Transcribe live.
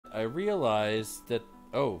I realized that...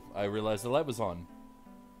 Oh, I realized the light was on.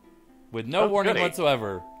 With no warning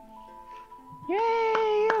whatsoever.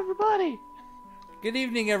 Yay, everybody! Good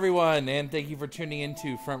evening, everyone, and thank you for tuning in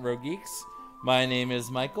to Front Row Geeks. My name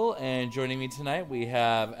is Michael, and joining me tonight we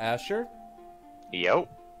have Asher. Yo.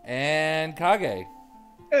 And Kage.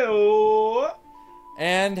 Hello.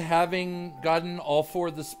 And having gotten all four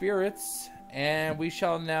of the spirits, and we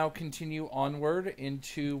shall now continue onward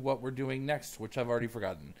into what we're doing next, which I've already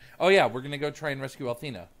forgotten. Oh yeah, we're going to go try and rescue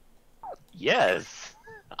Althena. Yes,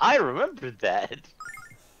 I remembered that.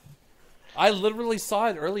 I literally saw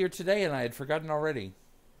it earlier today, and I had forgotten already.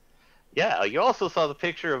 Yeah, you also saw the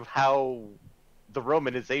picture of how the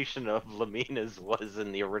romanization of Lamina's was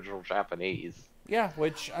in the original Japanese. Yeah,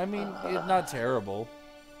 which, I mean, it's not terrible.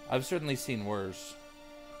 I've certainly seen worse.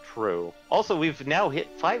 True. Also, we've now hit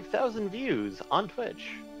 5,000 views on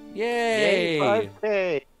Twitch. Yay! Yay,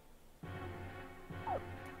 5K!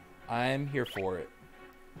 I'm here for it.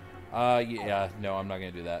 Yeah, no, I'm not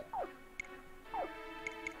gonna do that.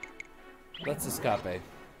 Let's escape.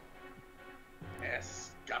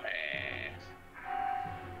 Escape.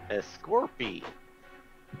 Escorpy.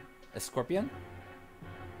 A scorpion?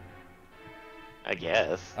 I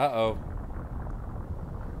guess. Uh-oh.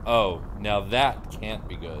 Oh, now that can't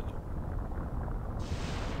be good.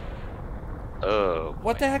 Oh.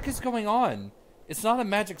 What the heck is going on? It's not a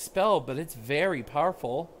magic spell, but it's very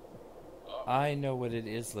powerful. I know what it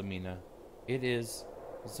is, Lamina. It is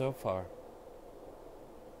Zophar.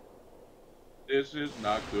 This is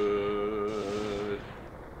not good.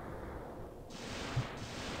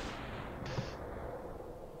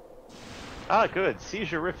 Ah, good.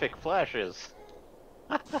 Seizurific flashes.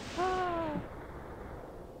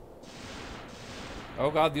 Oh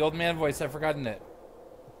god, the old man voice, I've forgotten it.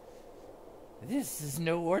 This is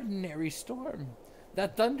no ordinary storm.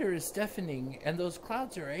 That thunder is deafening, and those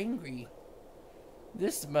clouds are angry.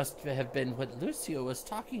 This must have been what Lucio was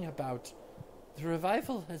talking about. The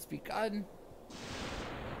revival has begun.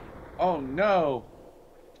 Oh no.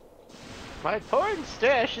 My porn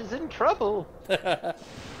stash is in trouble.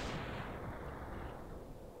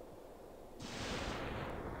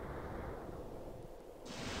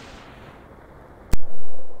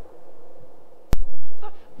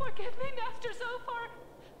 Forgive me, Master Zophar.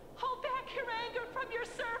 Hold back your anger from your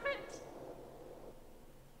servant.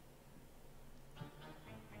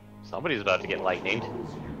 Somebody's about to get lightninged.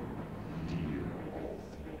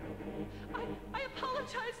 I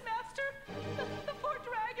apologize, Master. The four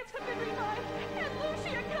dragons have been revived, and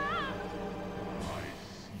Lucia comes. I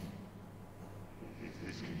see. If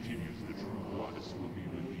this continues, the true goddess will be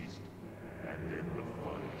released, and then the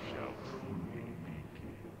fun shall truly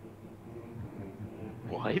begin.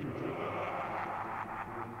 What?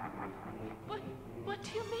 What do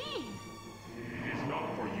you mean? It is not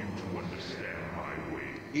for you to understand my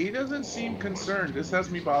ways. He doesn't seem concerned. This has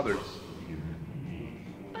me bothered.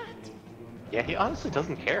 But Yeah, he honestly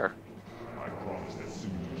doesn't care. I promise that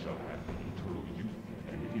soon you shall have the eternal youth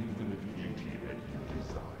and infinite beauty that you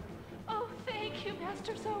desire. oh, thank you,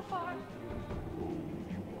 Master Zophar. Oh,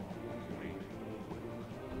 you are great.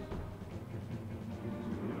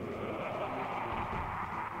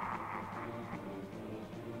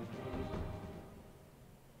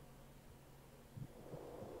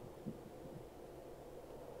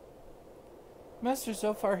 Master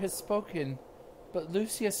Zophar has spoken, but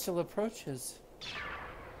Lucia still approaches.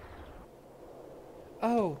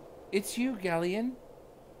 Oh, it's you, Galleon.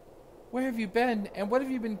 Where have you been, and what have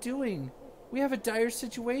you been doing? We have a dire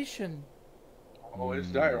situation. Oh, it's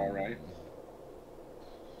dire, all right.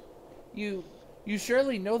 You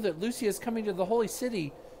surely know that Lucia is coming to the Holy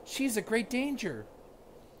City. She's a great danger.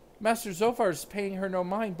 Master Zophar is paying her no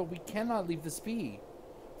mind, but we cannot leave this be.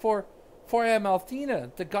 For I am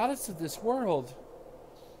Althena, the goddess of this world.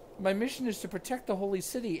 My mission is to protect the Holy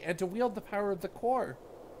City and to wield the power of the core.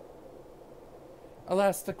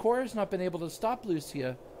 Alas, the core has not been able to stop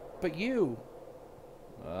Lucia, but you.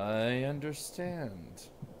 I understand.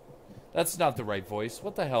 That's not the right voice.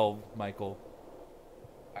 What the hell, Michael?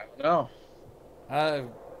 I don't know.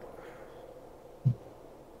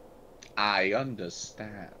 I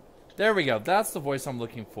understand. There we go. That's the voice I'm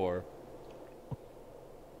looking for.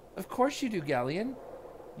 Of course you do, Galleon.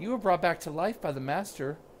 You were brought back to life by the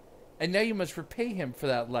Master, and now you must repay him for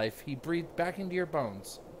that life he breathed back into your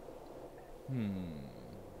bones.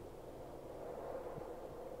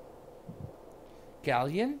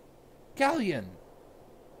 Galleon? Galleon!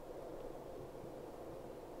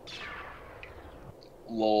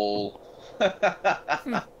 Lol.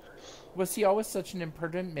 Was he always such an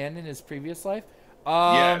impertinent man in his previous life?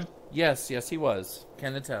 Yeah. Yes, he was.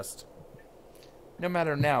 Can attest. No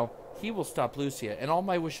matter now, he will stop Lucia, and all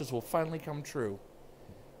my wishes will finally come true.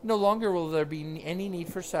 No longer will there be any need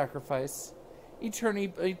for sacrifice.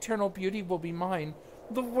 Eternal beauty will be mine.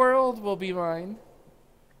 The world will be mine.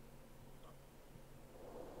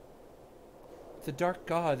 The dark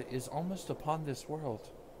god is almost upon this world.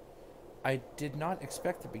 I did not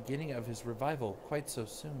expect the beginning of his revival quite so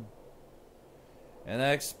soon. And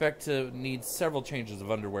I expect to need several changes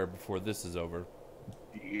of underwear before this is over.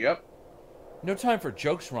 Yep. No time for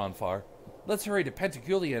jokes, Ronfar. Let's hurry to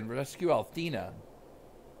Pentagulia and rescue Althena.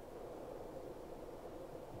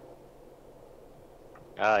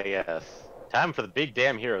 Ah, yes. Time for the big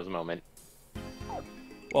damn heroes moment.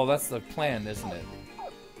 Well, that's the plan, isn't it?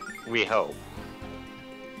 We hope.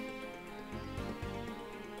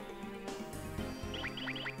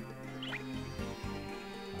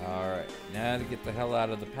 Alright, now to get the hell out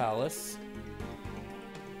of the palace.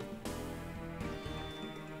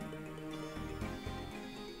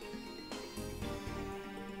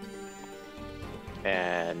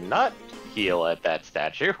 And not heal at that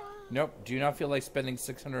statue. Nope, do not feel like spending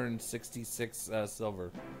 666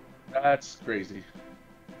 silver. That's crazy.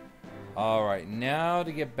 Alright, now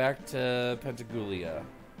to get back to Pentagulia.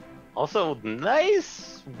 Also,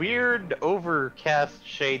 nice, weird, overcast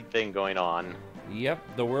shade thing going on.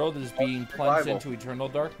 Yep, the world is being plunged Survival. into eternal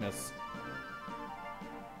darkness.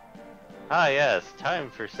 Ah, yes, time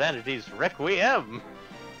for Sanity's Requiem.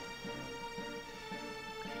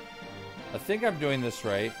 I think I'm doing this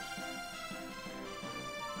right.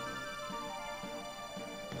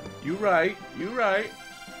 You right. You right.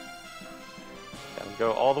 Gotta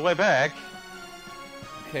go all the way back.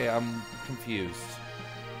 Okay, I'm confused.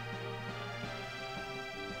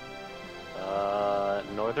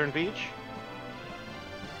 Northern Beach?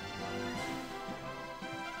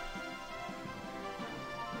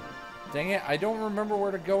 Dang it, I don't remember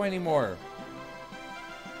where to go anymore.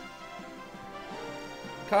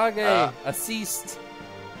 Kage, assist.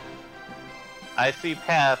 I see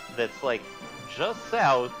path that's like just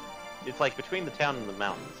south. It's like between the town and the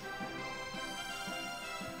mountains.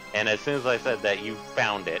 And as soon as I said that, you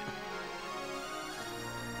found it.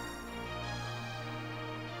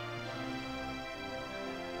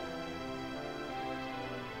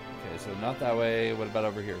 Okay, so not that way. What about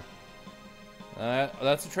over here?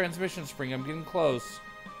 That's a transmission spring. I'm getting close.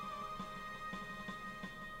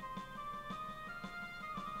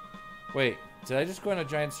 Wait, did I just go in a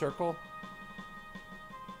giant circle?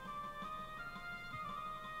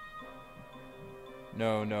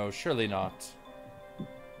 No, surely not. I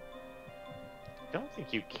don't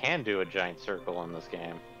think you can do a giant circle in this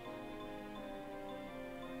game.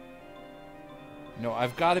 No,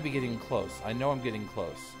 I've got to be getting close. I know I'm getting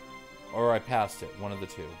close. Or I passed it, one of the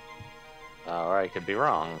two. Or I could be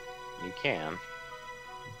wrong. You can.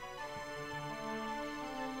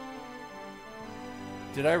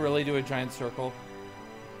 Did I really do a giant circle?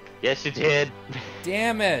 Yes, you did.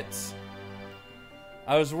 Damn it!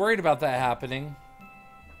 I was worried about that happening.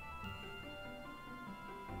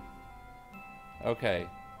 Okay.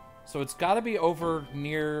 So it's got to be over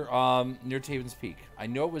near near Taven's Peak. I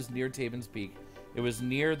know it was near Taven's Peak. It was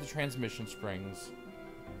near the transmission springs.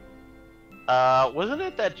 Wasn't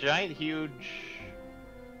it that giant, huge,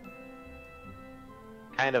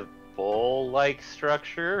 kind of bowl-like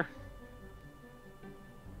structure?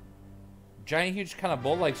 Giant, huge, kind of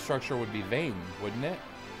bowl-like structure would be Vane, wouldn't it?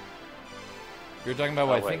 You're talking about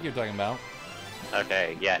what I think you're talking about.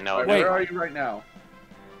 Okay, yeah, no. Wait, Wait. where are you right now?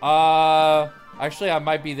 Actually, I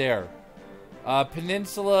might be there.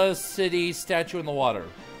 Peninsula City Statue in the Water.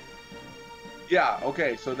 Yeah,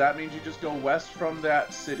 okay, so that means you just go west from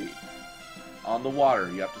that city. On the water.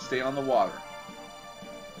 You have to stay on the water.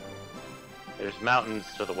 There's mountains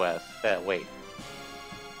to the west. Wait.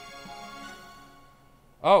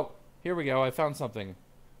 Oh, here we go. I found something.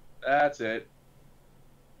 That's it.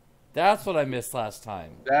 That's what I missed last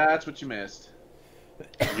time. That's what you missed.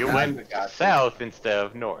 You went south instead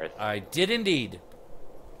of north. I did indeed.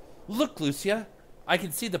 Look, Lucia. I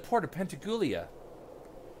can see the port of Pentagulia.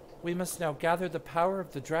 We must now gather the power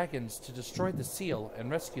of the dragons to destroy the seal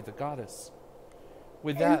and rescue the goddess.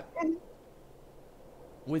 With that,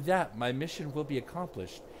 my mission will be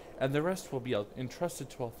accomplished, and the rest will be entrusted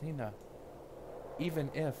to Althena. Even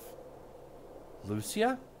if...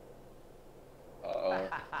 Lucia? Uh-oh.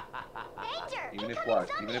 Danger! Even if Incoming what?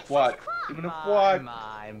 zombie Even at if what? 6 o'clock. Even if what?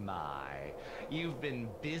 My. You've been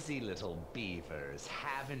busy little beavers,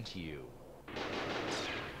 haven't you?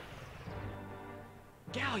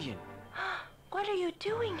 Galleon! What are you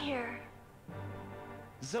doing here?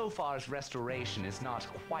 Zophar's restoration is not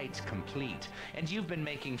quite complete, and you've been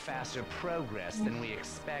making faster progress than we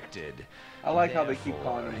expected. I like how they keep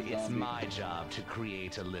calling Therefore, him a it's zombie. my job to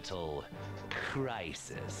create a little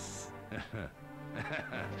crisis.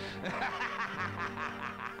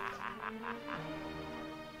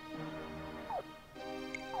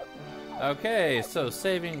 Okay, so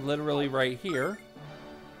saving literally right here.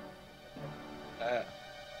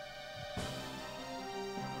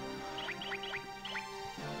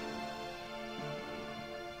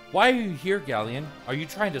 Why are you here, Galleon? Are you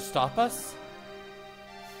trying to stop us?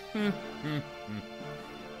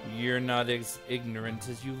 You're not as ignorant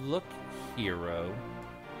as you look, hero.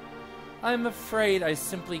 I'm afraid I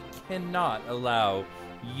simply cannot allow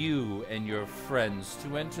you and your friends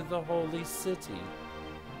to enter the holy city.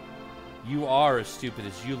 You are as stupid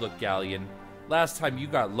as you look, Galleon. Last time you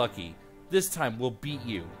got lucky. This time we'll beat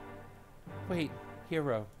you. Wait,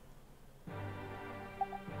 hero.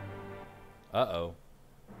 Uh-oh.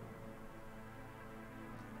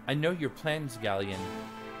 I know your plans, Galleon.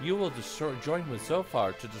 You will join with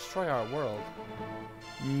Zophar to destroy our world.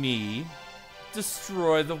 Me?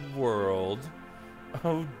 Destroy the world?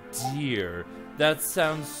 Oh dear, that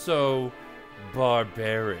sounds so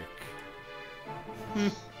barbaric.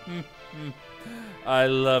 I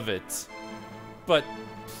love it. But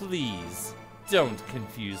please, don't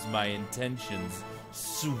confuse my intentions,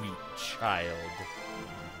 sweet child.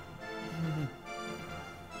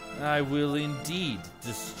 I will indeed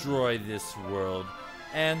destroy this world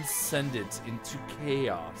and send it into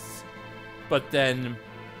chaos. But then,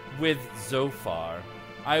 with Zophar,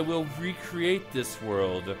 I will recreate this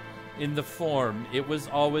world in the form it was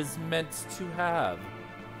always meant to have.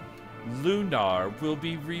 Lunar will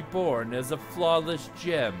be reborn as a flawless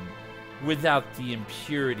gem without the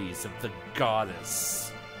impurities of the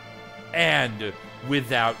goddess. And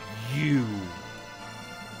without you.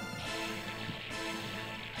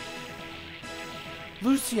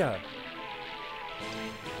 Lucia!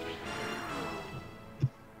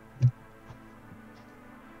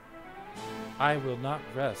 I will not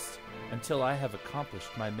rest until I have accomplished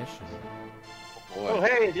my mission. Oh,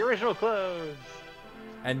 hey, the original clothes!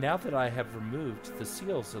 And now that I have removed the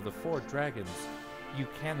seals of the 4 dragons, you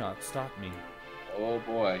cannot stop me. Oh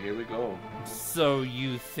boy, here we go. So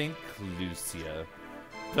you think, Lucia,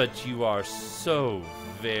 but you are so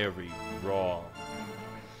very wrong.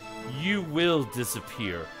 You will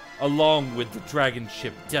disappear, along with the dragon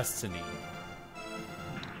ship Destiny.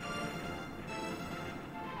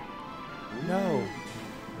 No.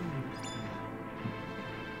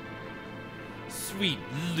 Sweet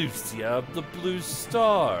Lucia of the Blue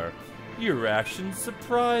Star, your actions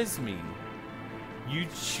surprise me. You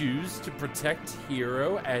choose to protect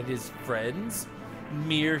Hero and his friends,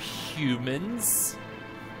 mere humans?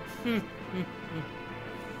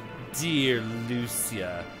 Dear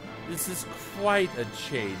Lucia, this is quite a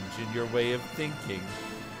change in your way of thinking.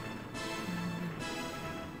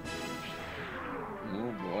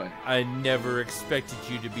 Oh boy. I never expected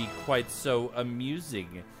you to be quite so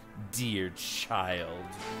amusing, dear child.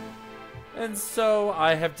 And so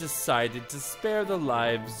I have decided to spare the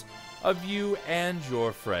lives of you and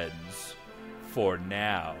your friends. For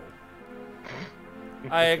now.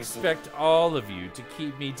 I expect all of you to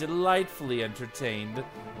keep me delightfully entertained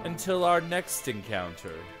until our next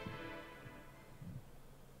encounter.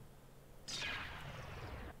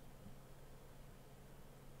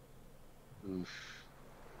 Oof.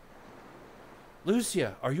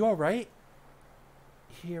 Lucia, are you alright?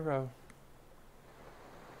 Hero.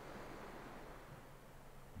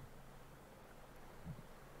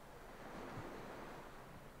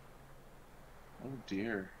 Oh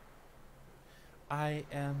dear. I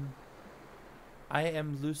am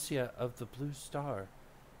Lucia of the Blue Star,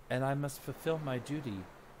 and I must fulfill my duty,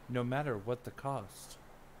 no matter what the cost.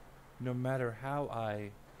 No matter how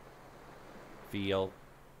I feel.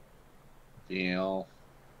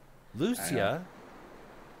 Lucia?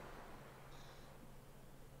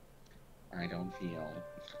 I don't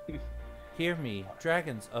feel. Hear me,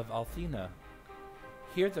 dragons of Althena.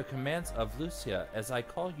 Hear the commands of Lucia as I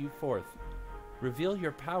call you forth. Reveal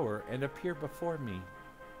your power and appear before me.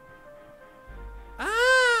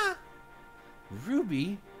 Ah!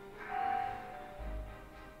 Ruby?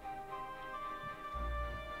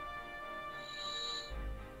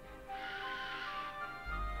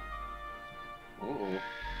 Uh-oh.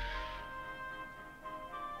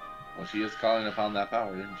 Well, she is calling upon that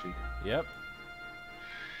power, isn't she? Yep.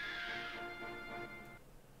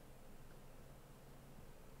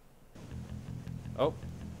 Oh.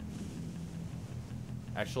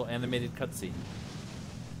 Actual animated cutscene.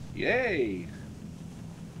 Yay!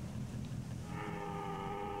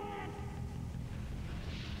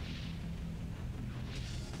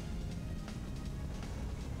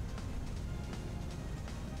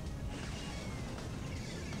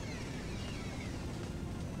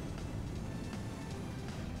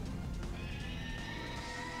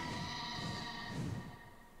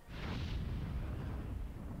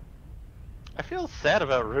 feel sad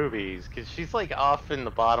about Ruby's, because she's like off in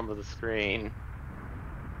the bottom of the screen.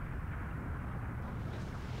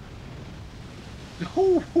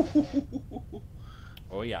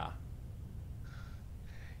 Oh yeah.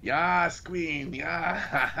 Yas, queen,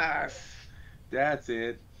 yas. That's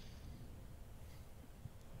it.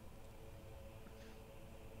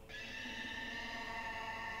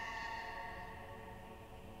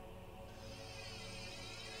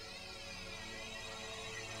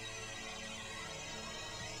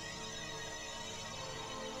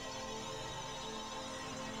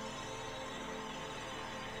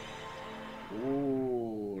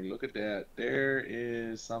 Ooh, look at that. There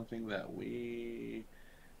is something that we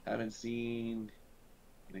haven't seen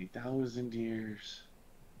in 1,000 years.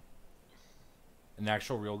 An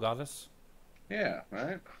actual real goddess? Yeah,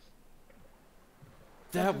 right?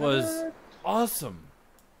 That was awesome.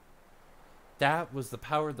 That was the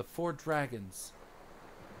power of the 4 dragons.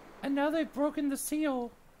 And now they've broken the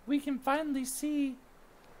seal. We can finally see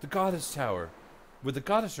the goddess tower, with the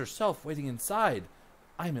goddess herself waiting inside.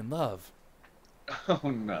 I'm in love. Oh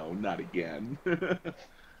no, not again. Did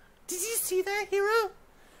you see that, hero?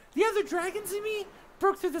 The other dragons and me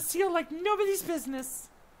broke through the seal like nobody's business.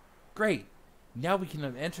 Great. Now we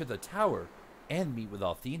can enter the tower and meet with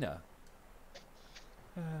Althena.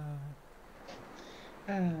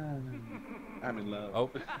 I'm in love. Oh.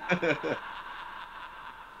 Tell me,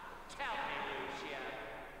 Lucia,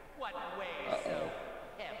 what weighs so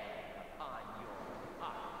heavy upon your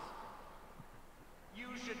heart? You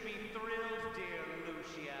should be thrilled, dear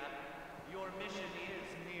Lucia. Your mission is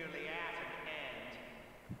nearly at an end.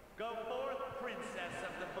 Go forth, princess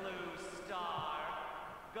of the blue star.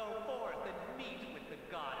 Go forth and meet with the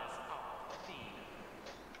goddess Athena.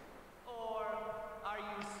 Or are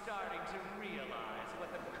you starting to realize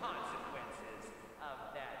what the consequences of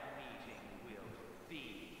that meeting will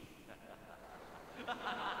be?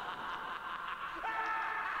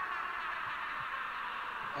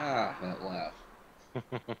 Ah, that laugh.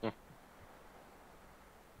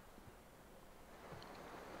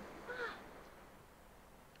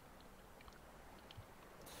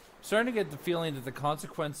 Starting to get the feeling that the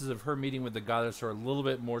consequences of her meeting with the goddess are a little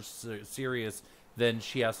bit more serious than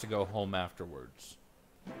she has to go home afterwards.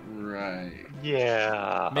 Right.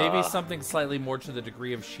 Yeah. Maybe something slightly more to the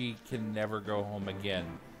degree of she can never go home again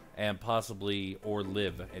and possibly or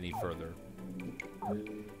live any further.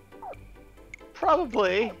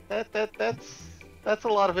 Probably. That's a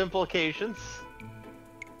lot of implications.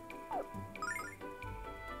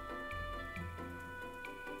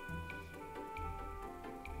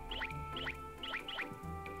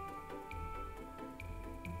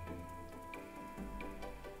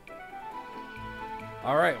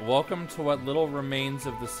 Alright, welcome to what little remains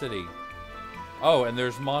of the city. Oh, and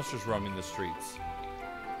there's monsters roaming the streets.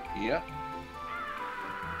 Yep.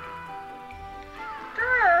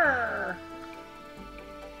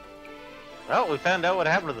 Well, we found out what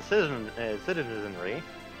happened to the citizenry.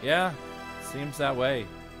 Yeah, seems that way.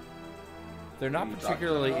 They're not What are you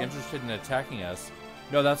particularly talking about? interested in attacking us.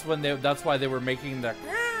 No, that's why they were making the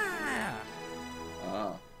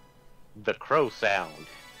Ah. The crow sound.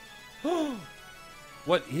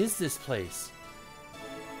 What is this place?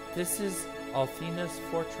 This is Althena's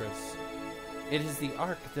fortress. It is the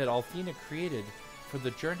ark that Althena created for the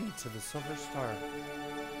journey to the Silver Star.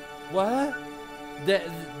 What?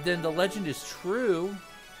 Then the legend is true.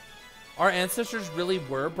 Our ancestors really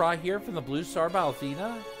were brought here from the Blue Star by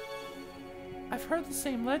Althena? I've heard the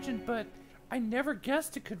same legend, but I never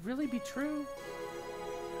guessed it could really be true.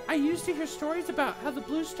 I used to hear stories about how the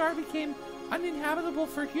Blue Star became uninhabitable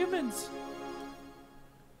for humans.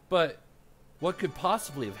 But what could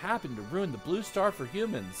possibly have happened to ruin the Blue Star for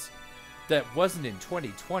humans that wasn't in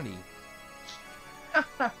 2020?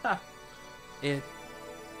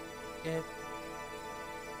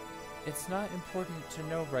 It's not important to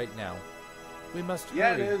know right now. We must hurry.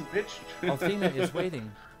 Yeah, it is, bitch. Althena is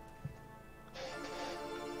waiting.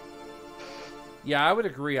 Yeah, I would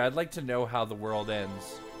agree. I'd like to know how the world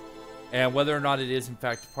ends. And whether or not it is, in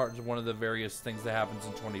fact, part of one of the various things that happens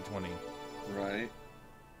in 2020. Right.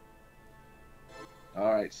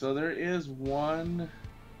 Alright, so there is one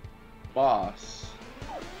boss.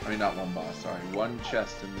 I mean, not one boss, sorry. One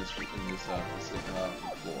chest in this floor,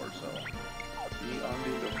 so be on the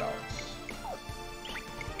lookouts.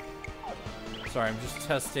 Sorry, I'm just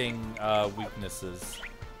testing weaknesses.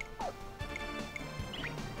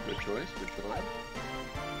 Good choice, good choice.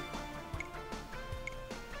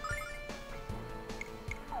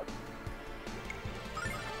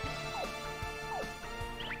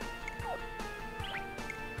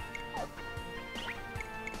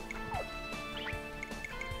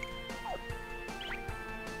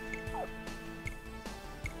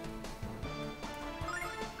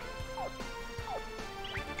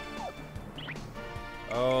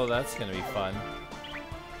 Oh, that's gonna be fun.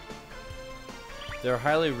 They're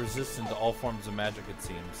highly resistant to all forms of magic, it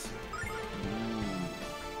seems.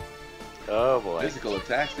 Oh boy. Physical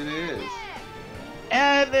attacks it is.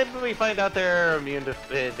 And then we find out they're immune to,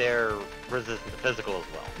 they're resistant to physical as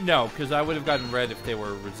well. No, because I would have gotten red if they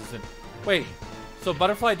were resistant. Wait, so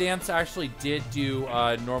Butterfly Dance actually did do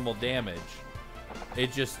normal damage.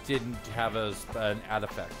 It just didn't have an add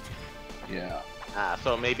effect. Yeah.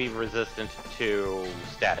 So it may be resistant to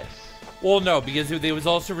status. Well, no, because it was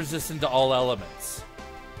also resistant to all elements.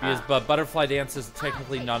 But Butterfly Dance is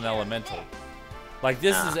technically non-elemental. Like,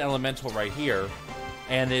 this is elemental right here,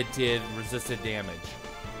 and it did resisted damage.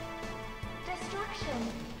 Destruction.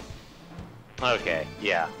 Okay,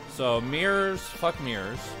 yeah. So, mirrors, fuck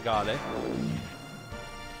mirrors. Got it.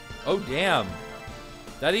 Oh, damn.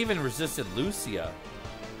 That even resisted Lucia.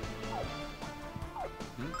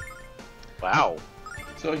 Wow.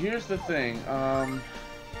 So here's the thing.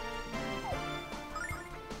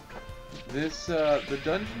 The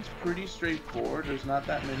dungeon's pretty straightforward. There's not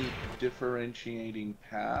that many differentiating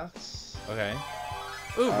paths. Okay.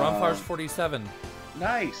 Ooh, Ronfar's 47.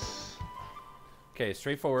 Nice. Okay,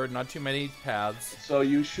 straightforward, not too many paths. So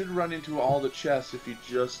you should run into all the chests if you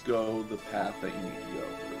just go the path that you need to go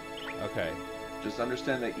through. Okay. Just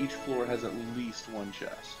understand that each floor has at least one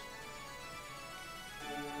chest.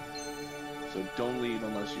 So don't leave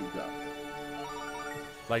unless you've got it.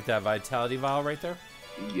 Like that Vitality Vial right there?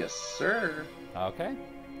 Yes, sir. Okay.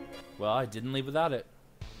 Well, I didn't leave without it.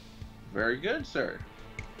 Very good, sir.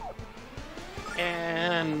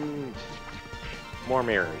 And more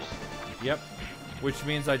mirrors. Yep. Which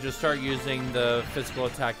means I just start using the physical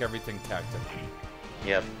attack everything tactic.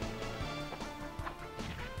 Yep.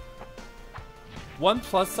 One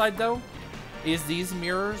plus side, though, is these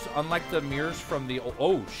mirrors, unlike the mirrors from the...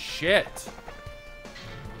 Oh, shit!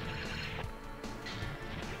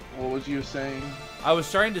 What was you saying? I was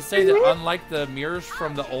starting to say that unlike the mirrors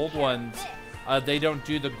from the old ones, they don't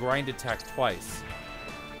do the grind attack twice.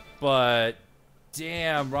 But,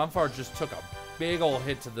 damn, Ronfar just took a big ol'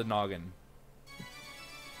 hit to the noggin.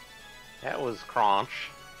 That was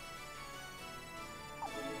crunch.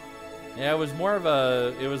 Yeah, it was more of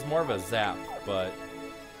a zap, but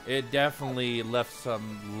it definitely left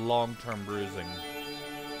some long-term bruising.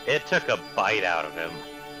 It took a bite out of him.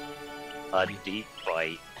 A deep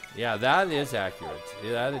bite. Yeah, that is accurate.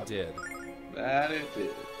 Yeah, that it did. That it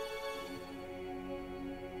did.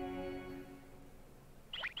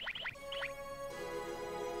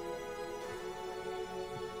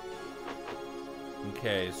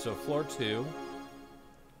 Okay, so floor 2.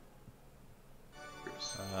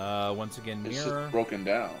 Once again, It's mirror. just broken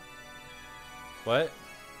down. What?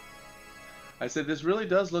 I said this really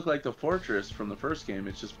does look like the fortress from the first game.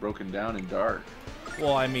 It's just broken down and dark.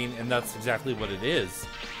 Well, I mean, and that's exactly what it is.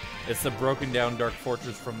 It's the broken down dark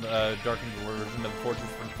fortress from the darkened version of the fortress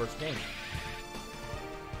from the first game.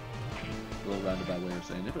 A little roundabout way of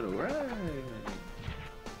saying it, but alright.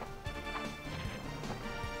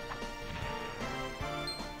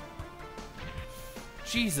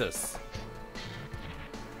 Jesus.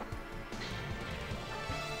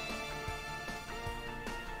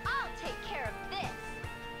 I'll take care of this.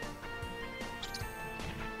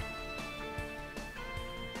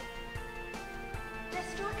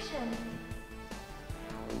 Destruction.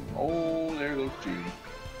 Oh, there goes G.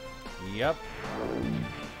 Yep.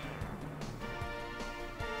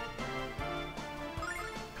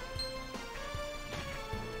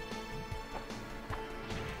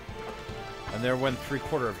 And there went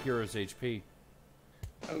 3/4 of Hero's HP.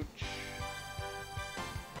 Ouch.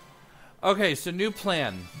 Okay, so new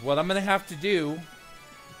plan. What I'm gonna have to do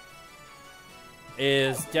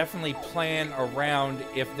is definitely plan around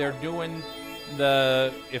if they're doing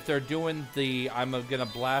the I'm gonna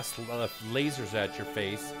blast lasers at your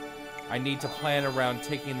face. I need to plan around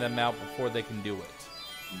taking them out before they can do it.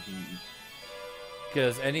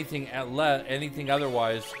 Because anything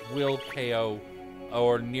otherwise will KO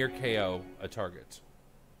or near KO a target.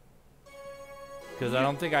 Because I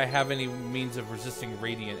don't think I have any means of resisting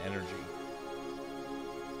radiant energy.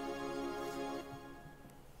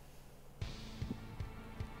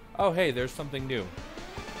 Oh, hey, there's something new.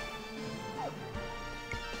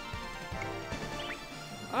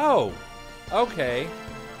 Oh, okay.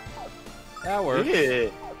 That works.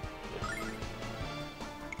 Yeah.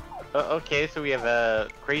 Okay, so we have a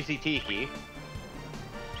Crazy Tiki.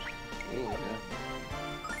 Oh, yeah.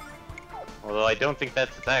 Although I don't think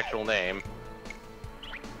that's its actual name.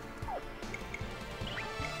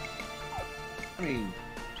 I mean,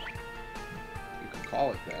 you can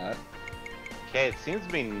call it that. Okay, it seems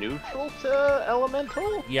to be neutral to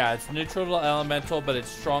elemental? Yeah, it's neutral to elemental, but it's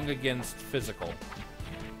strong against physical.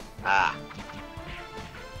 Ah.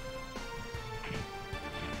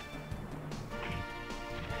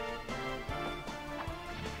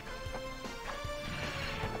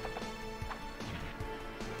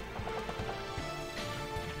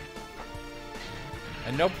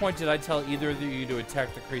 At no point did I tell either of you to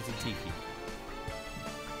attack the crazy Tiki.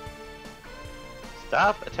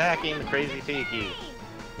 Stop attacking the crazy Tiki.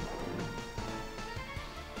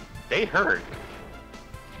 They hurt.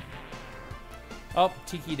 Oh,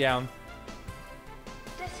 Tiki down.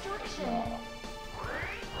 Destruction.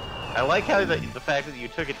 I like how the fact that you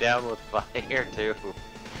took it down with fire, too.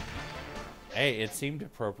 Hey, it seemed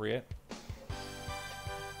appropriate.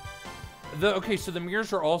 Okay, so the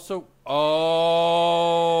mirrors are also...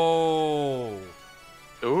 Oh!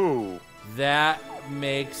 Ooh. That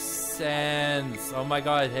makes sense. Oh my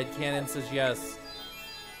god, headcanon says yes.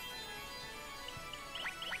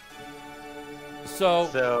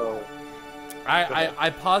 So I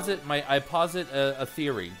posit a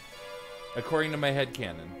theory, according to my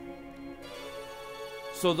headcanon.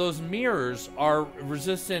 So those mirrors are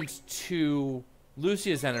resistant to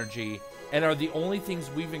Lucia's energy and are the only things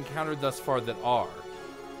we've encountered thus far that are.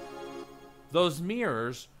 Those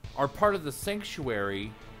mirrors are part of the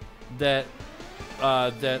sanctuary that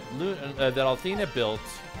Althena built.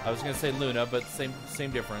 I was going to say Luna, but same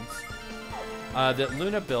difference. That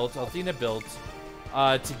Althena built,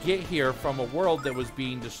 to get here from a world that was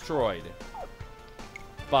being destroyed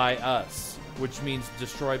by us, which means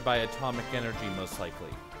destroyed by atomic energy, most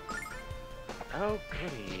likely. Oh,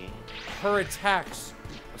 goody. Her attacks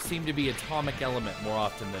seem to be atomic element more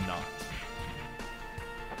often than not.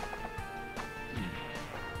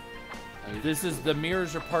 The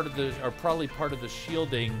mirrors are probably part of the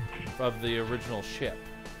shielding of the original ship.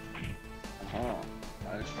 Oh,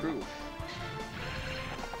 that is true.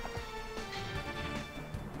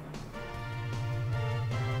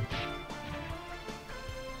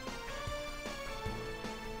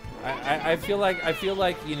 I feel like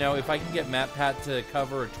if I can get Matt Pat to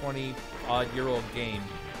cover a 20-odd-year-old game,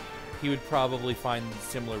 he would probably find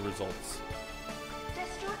similar results.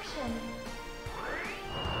 Destruction.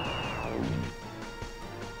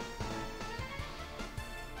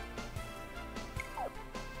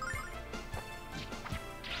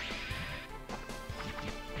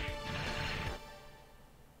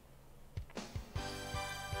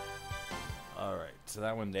 All right, so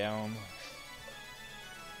that one down.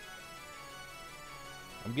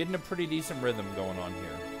 I'm getting a pretty decent rhythm going on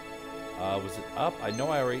here. Was it up? I know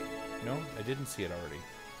I already... No, I didn't see it already.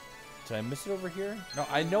 Did I miss it over here? No,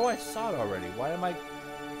 I know I saw it already. Why am I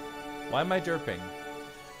derping?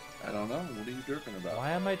 I don't know. What are you derping about? Why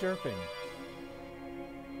am I derping?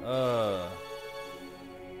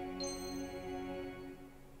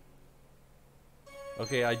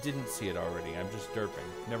 Okay, I didn't see it already. I'm just derping.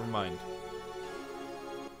 Never mind.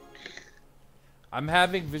 I'm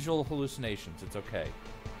having visual hallucinations. It's okay.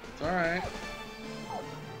 It's alright.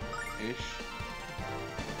 Ish.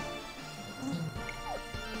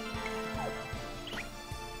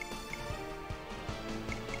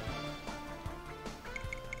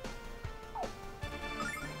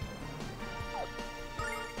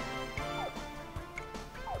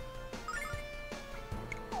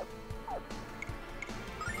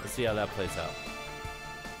 Let's see how that plays out.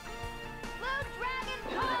 Blue Dragon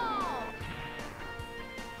Call!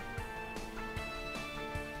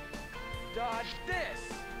 Dodge this!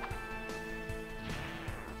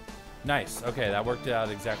 Nice. Okay, that worked out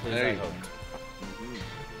exactly as There I you go. hoped.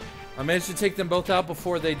 I managed to take them both out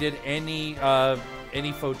before they did any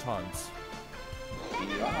photons.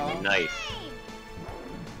 Yeah. Nice.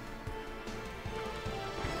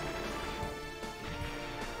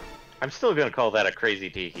 I'm still gonna call that a crazy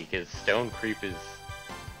tiki because stone creep is. It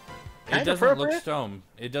Kinda doesn't look appropriate. stone.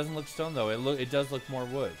 It doesn't look stone though. It does look more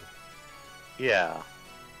wood. Yeah.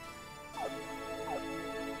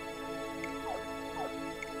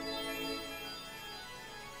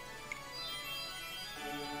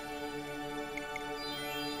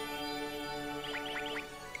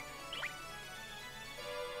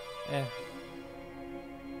 Eh.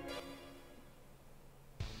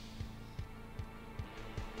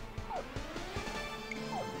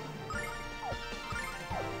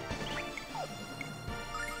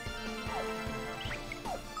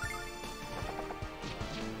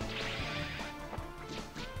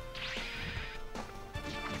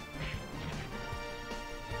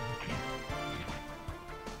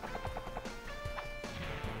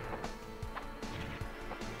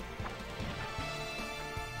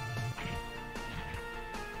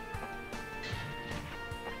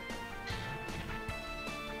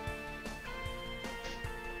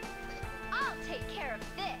 take care of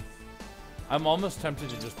this. I'm almost tempted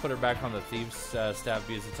to just put her back on the thieves staff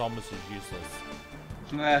because it's almost as useless.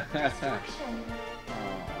 Destruction.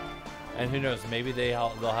 And who knows? Maybe they'll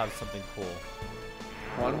have something cool.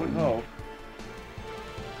 One would hope.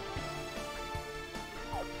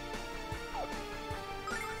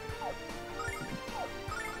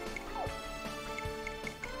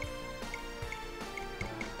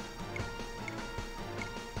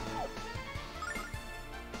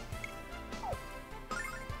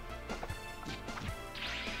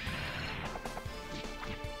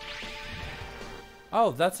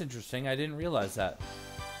 Oh, that's interesting. I didn't realize that.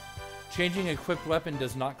 Changing equipped weapon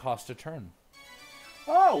does not cost a turn.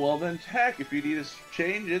 Oh, well then, heck, if you need to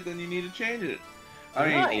change it, then you need to change it. I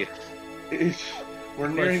mean, we're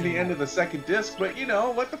nearing the end of the second disc, but you know,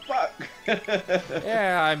 what the fuck?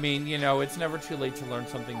 Yeah, I mean, you know, it's never too late to learn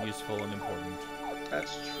something useful and important.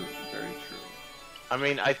 That's true, very true. I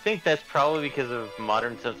mean, I think that's probably because of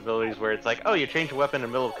modern sensibilities where it's like, oh, you change a weapon in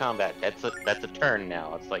the middle of combat. That's a turn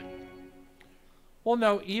now. It's like... Well,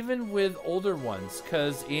 no, even with older ones,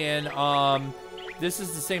 because in, this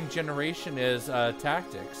is the same generation as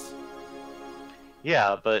Tactics.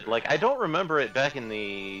 Yeah, but, like, I don't remember it back in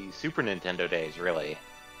the Super Nintendo days, really.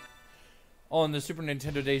 Oh, in the Super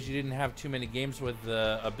Nintendo days, you didn't have too many games with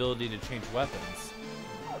the ability to change weapons.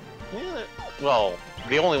 Yeah. Well,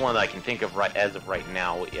 the only one that I can think of as of right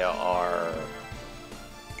now are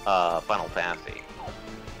Final Fantasy.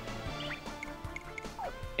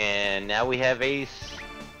 And now we have a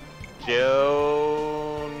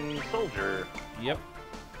Stone Soldier. Yep.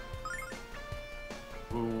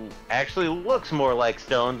 Who actually looks more like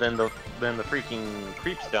stone than the freaking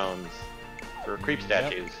creep stones or creep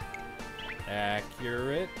statues.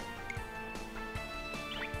 Accurate.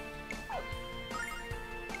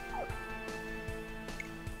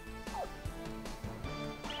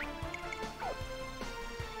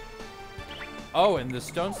 Oh, and the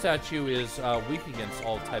stone statue is weak against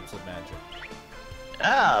all types of magic.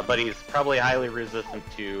 Ah, but he's probably highly resistant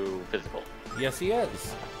to physical. Yes, he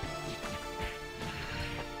is.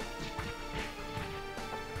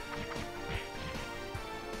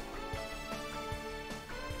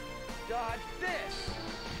 Dodge this!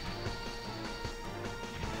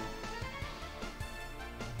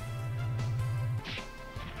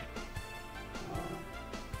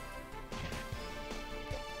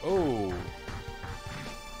 Oh.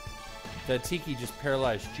 The Tiki just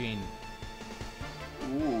paralyzed Jean.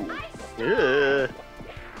 Ooh, Ugh.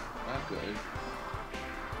 not good.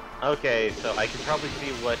 Okay, so I can probably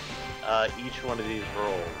see what each one of these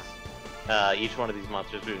rolls, each one of these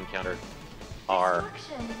monsters we've encountered are.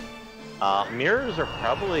 Destruction. Mirrors are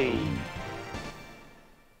probably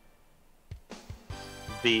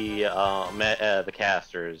the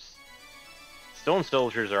casters. Stone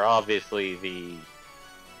soldiers are obviously the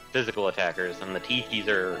physical attackers, and the tikis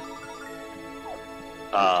are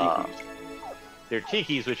Tikis. they're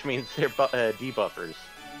tikis, which means they're debuffers.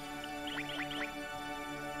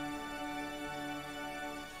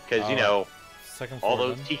 Because you know Second all floor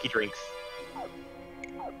those then. tiki drinks.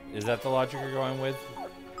 Is that the logic you're going with?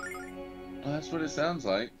 Well, that's what it sounds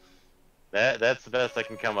like. That's the best I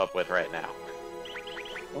can come up with right now.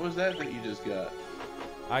 What was that you just got?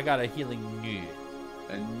 I got a healing new.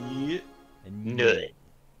 And yet, Nut.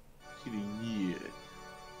 healing yet.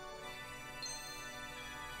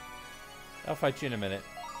 I'll fight you in a minute.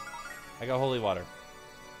 I got holy water.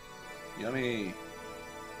 Yummy.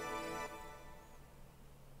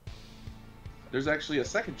 There's actually a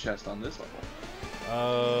second chest on this level.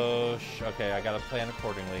 Oh, okay, I gotta plan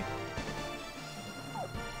accordingly.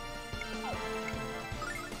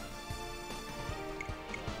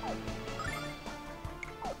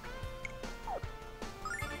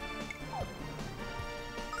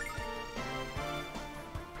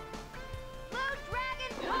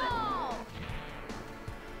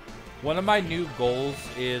 One of my new goals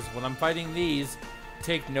is when I'm fighting these,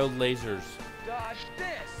 take no lasers. Dodge this!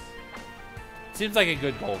 Seems like a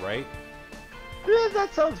good goal, right? Yeah,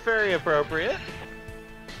 that sounds very appropriate.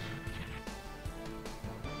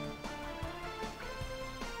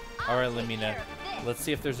 Alright, Lamina. Let's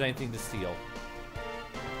see if there's anything to steal.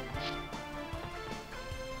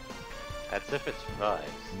 That's if it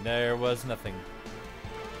survives. There was nothing.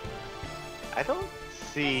 I don't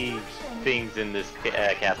see things in this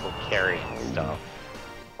castle carrying stuff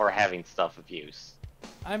or having stuff of use.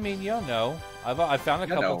 I mean, you'll know. I found a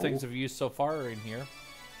You couple know. things of use so far in here.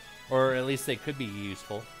 Or at least they could be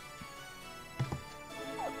useful.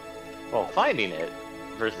 Well, finding it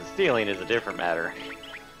versus stealing is a different matter.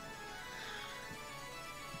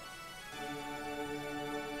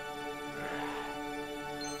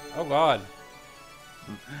 Oh god.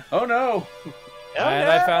 Oh no! And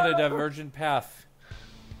I found a divergent path.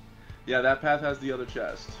 Yeah, that path has the other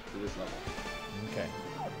chest for this level. Okay.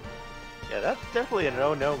 Yeah, that's definitely a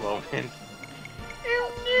no-no moment.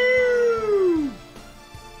 Mm.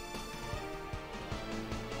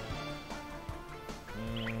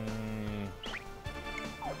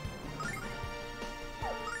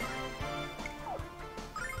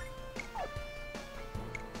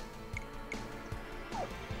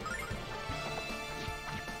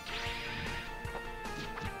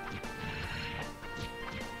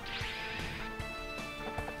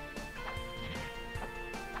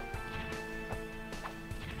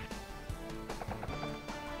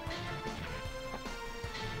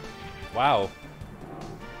 Wow.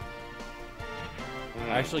 I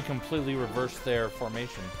actually completely reversed their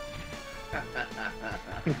formation.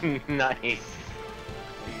 Nice.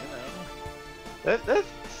 You know.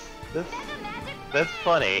 That's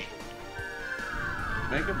funny.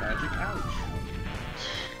 Mega magic ouch.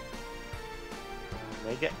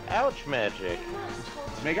 Mega ouch magic.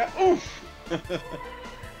 Mega oof!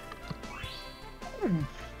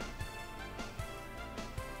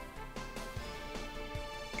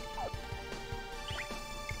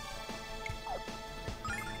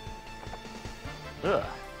 Ugh.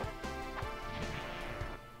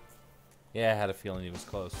 Yeah, I had a feeling he was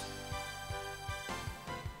close.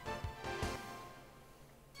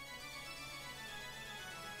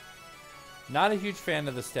 Not a huge fan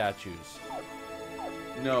of the statues.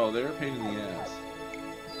 No, they're a pain in the ass.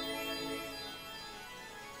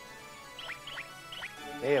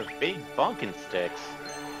 They have big bunkin' sticks.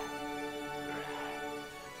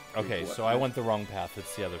 Okay, so I went the wrong path.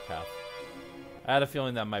 It's the other path. I had a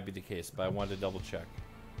feeling that might be the case, but I wanted to double check.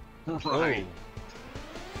 Right.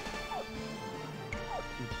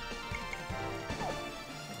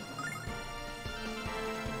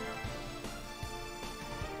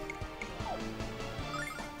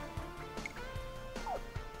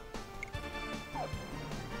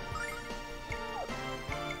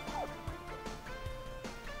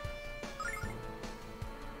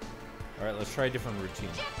 Alright, let's try a different routine.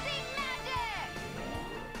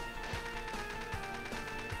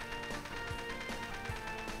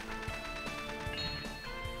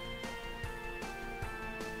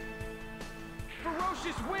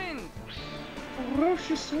 Ferocious wind!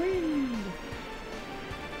 Ferocious wind!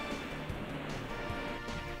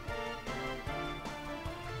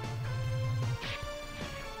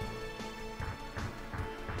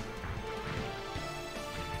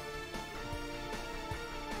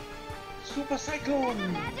 Super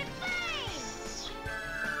Cyclone!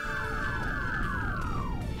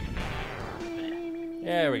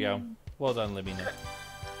 There we go. Well done, Libina.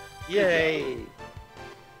 Yay!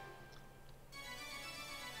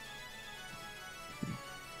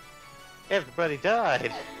 Everybody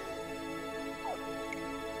died.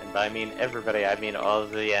 And by I mean everybody, I mean all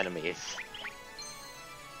of the enemies.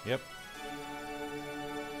 Yep.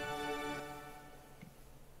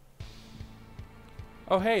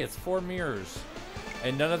 Oh hey, it's 4 mirrors.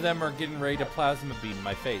 And none of them are getting ready to plasma beam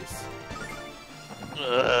my face.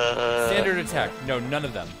 Standard attack. No, none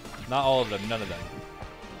of them. Not all of them, none of them.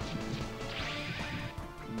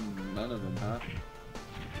 None of them, huh?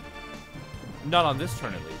 Not on this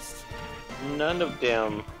turn, at least. None of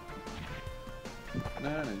them.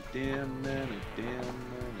 None of them, none of them,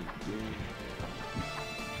 none of them.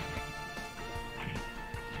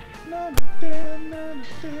 None of them, none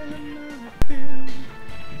of them, none of them.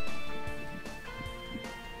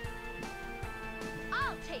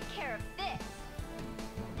 I'll take care of this.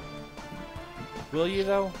 Will you,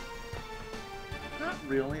 though? Not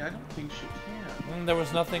really, I don't think she can. There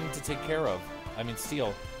was nothing to take care of. I mean,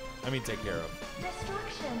 steal. I mean, take care of.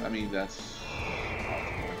 Destruction. I mean, that's...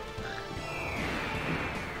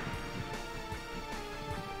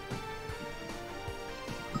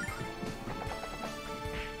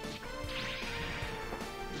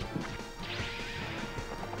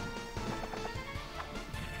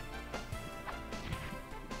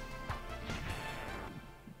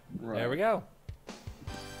 Right. There we go.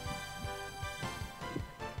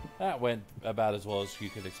 That went about as well as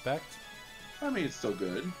you could expect. I mean, it's still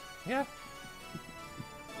good. Yeah.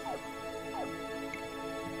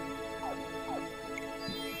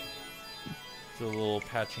 Do a little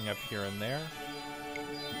patching up here and there.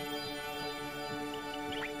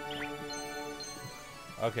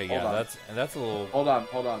 Okay, Hold yeah, on. that's a little... Hold on,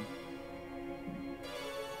 hold on.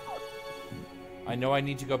 I know I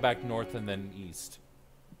need to go back north and then east.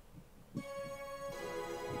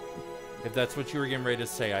 If that's what you were getting ready to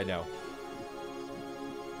say, I know.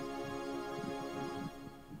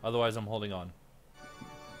 Otherwise, I'm holding on.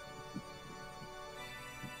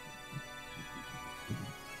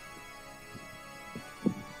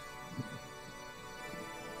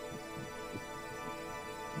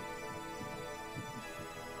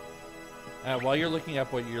 While you're looking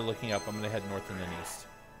up what you're looking up, I'm going to head north and then east.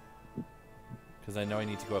 Because I know I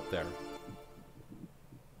need to go up there.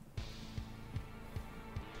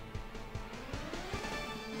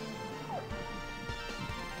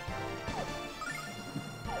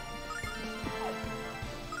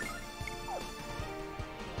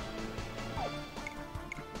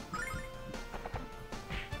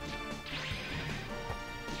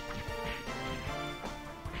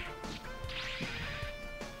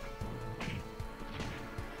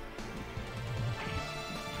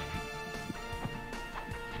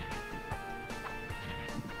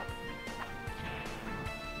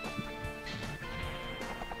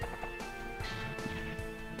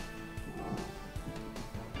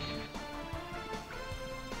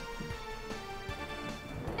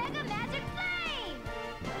 Mega Magic Flame!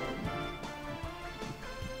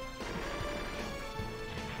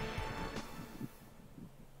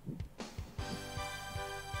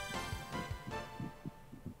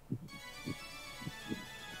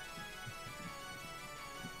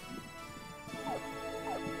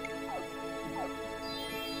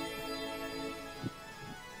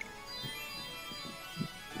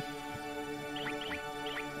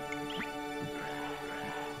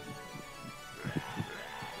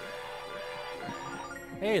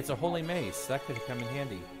 Hey, it's a holy mace. That could come in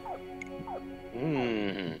handy.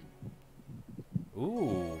 Mmm.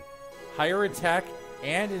 Ooh. Higher attack,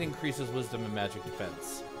 and it increases wisdom and magic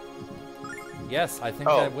defense. Yes, I think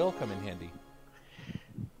that will come in handy.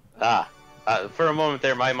 For a moment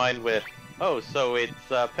there, my mind went, oh, so it's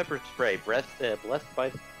pepper spray, blessed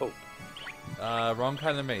by hope. Wrong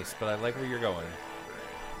kind of mace, but I like where you're going.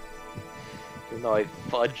 Even though I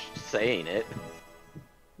fudged saying it.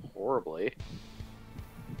 Horribly.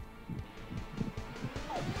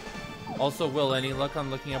 Also, Will, any luck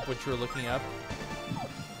on looking up what you're looking up?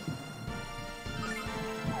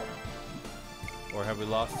 Or have we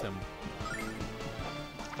lost him?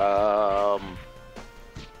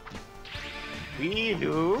 We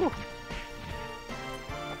do.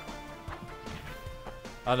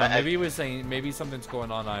 Oh no, maybe he was saying maybe something's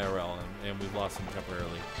going on IRL and we've lost him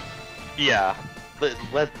temporarily. Yeah, but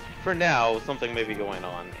for now, something may be going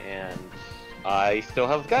on, and I still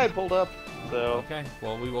have the guide pulled up, so... Okay,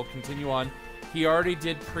 well, we will continue on. He already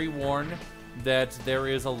did pre-warn that there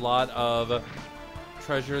is a lot of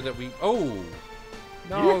treasure that we... Oh!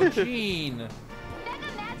 No, Gene! Mega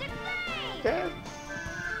Magic Flame! That's...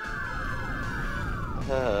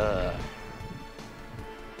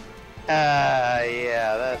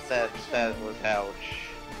 yeah, that was ouch.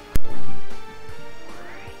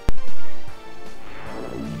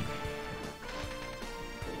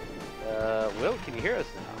 Will, can you hear us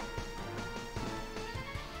now?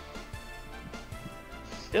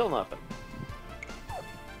 Still nothing.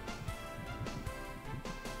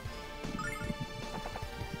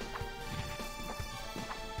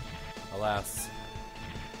 Alas.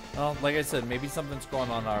 Well, like I said, maybe something's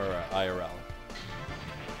going on our IRL.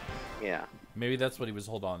 Yeah. Maybe that's what he was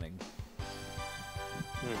hold-oning.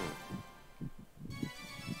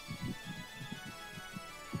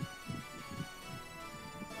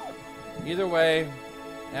 Either way,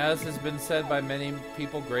 as has been said by many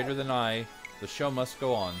people greater than I, the show must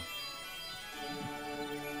go on.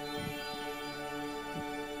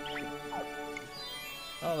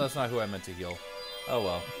 Oh, that's not who I meant to heal. Oh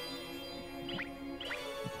well.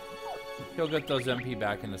 He'll get those MP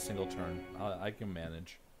back in a single turn. I can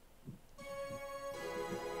manage.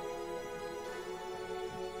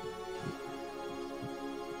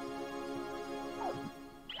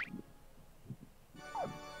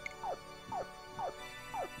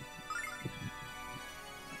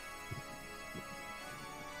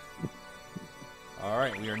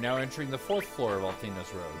 Alright, we are now entering the 4th floor of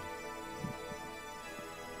Althena's Road.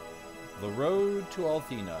 The road to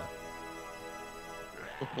Althena.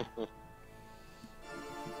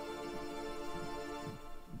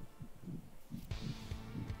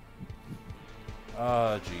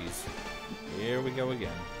 Oh, jeez. Here we go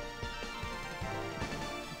again.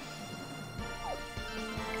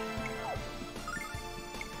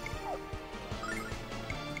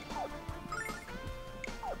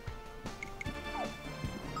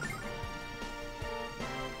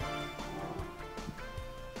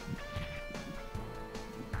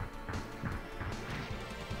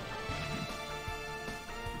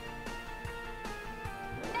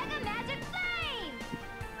 Mega Magic Flame!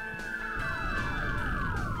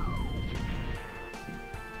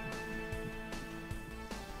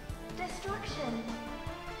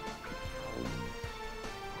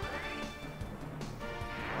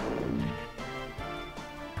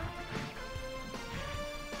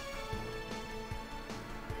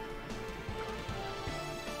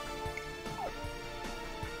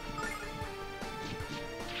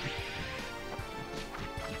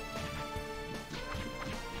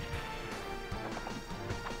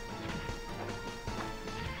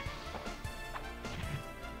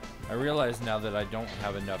 I realize now that I don't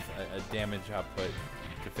have enough damage output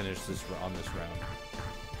to finish this on this round.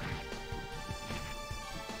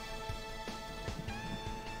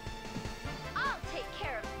 I'll take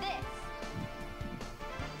care of this.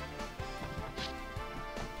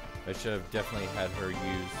 I should have definitely had her use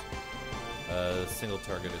a single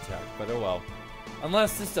target attack, but oh well.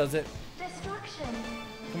 Unless this does it. Destruction.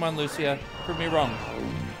 Come on, Lucia. Prove me wrong.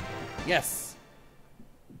 Yes.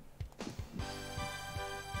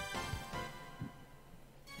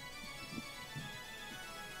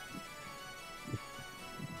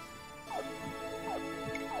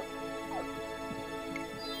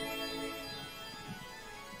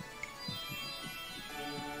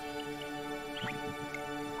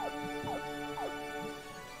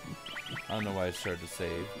 I don't know why I started to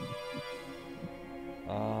save.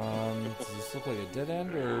 Does this look like a dead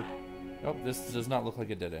end or? Nope, this does not look like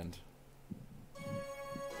a dead end.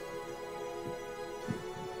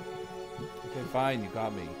 Okay, fine, you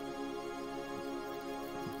got me.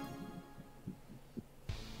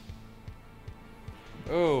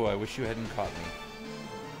 Oh, I wish you hadn't caught me.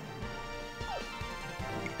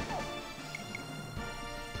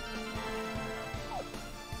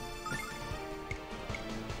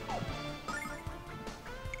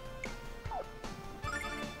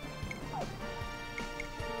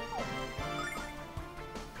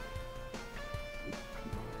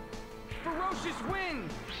 Ferocious wind!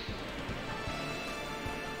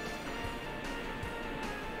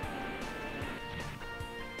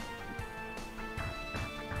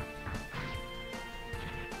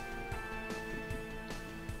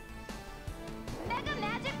 Mega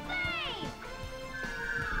Magic Flame!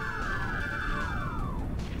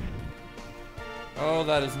 Oh,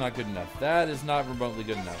 that is not good enough. That is not remotely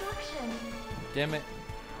good enough. Destruction. Damn it.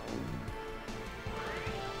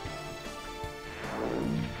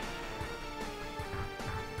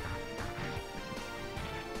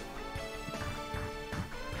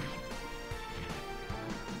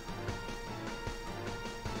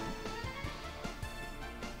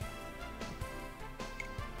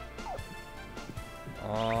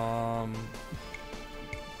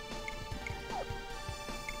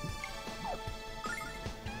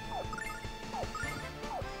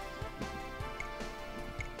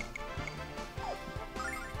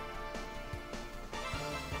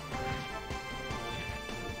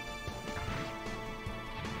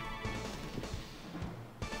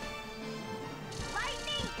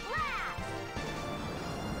 Lightning Blast!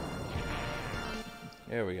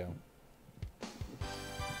 There we go.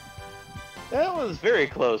 That was very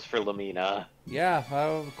close for Lamina. Yeah,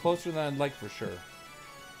 closer than I'd like for sure.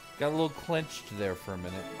 Got a little clenched there for a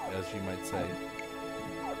minute, as you might say.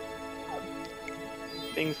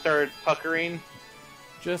 Things started puckering.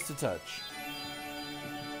 Just a touch.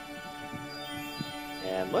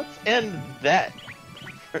 And let's end that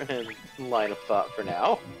line of thought for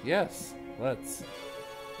now. Yes, let's.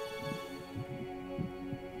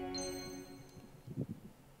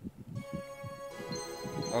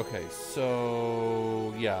 Okay,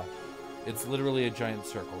 so yeah, it's literally a giant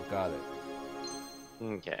circle. Got it.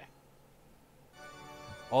 Okay.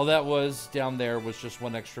 All that was down there was just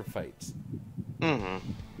one extra fight. Mm-hmm.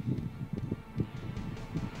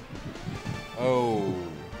 Oh,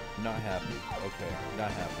 not happy. Okay,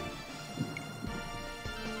 not happy.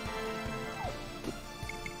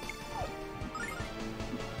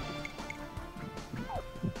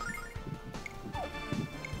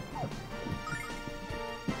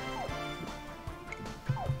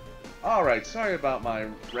 Alright, sorry about my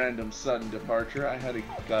random sudden departure. I had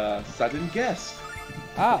a sudden guest.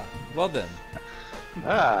 Ah, well then.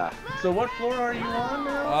 Ah. So what floor are you on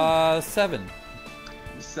now? 7.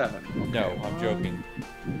 7. Okay. No, I'm joking.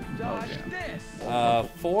 Dodge Okay. this!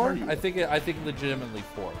 4? I think legitimately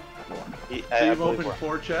 4. So you've opened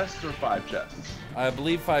 4 chests or 5 chests? I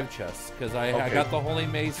believe 5 chests because I Okay. got the holy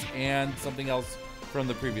mace and something else from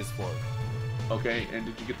the previous floor. Okay, and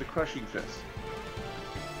did you get the crushing fist?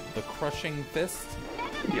 The crushing fist.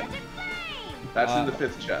 Yeah. That's in the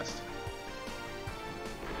 5th chest.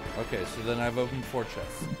 Okay, so then I've opened 4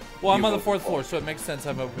 chests. Well, I'm on the 4th floor, so it makes sense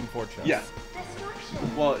I've opened 4 chests. Yeah.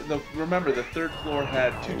 Destruction. Well, remember the 3rd floor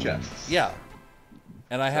had 2 chests. Yeah.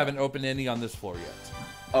 And I haven't opened any on this floor yet.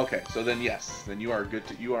 Okay, so then yes, then you are good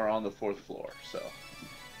to you are on the 4th floor. So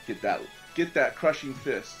get that crushing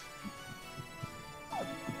fist.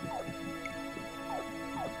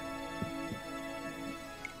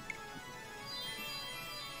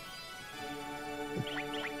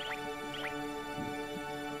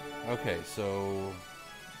 Okay, so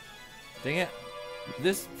dang it.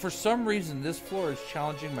 For some reason this floor is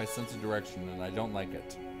challenging my sense of direction and I don't like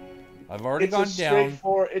it. I've already It's gone a down.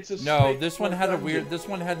 straightforward. It's a No, this one straightforward had a dungeon. weird. This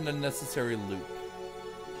one had an unnecessary loop.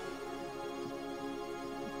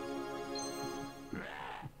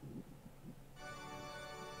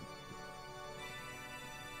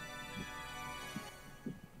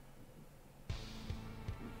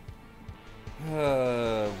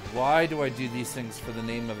 Why do I do these things for the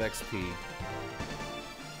name of XP?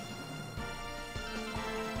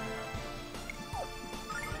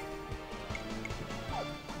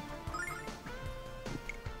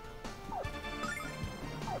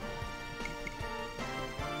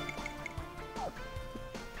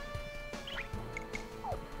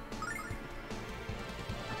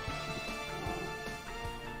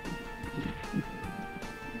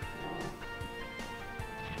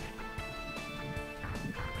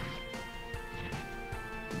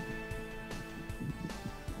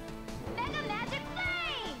 Mega Magic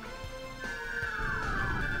Flame!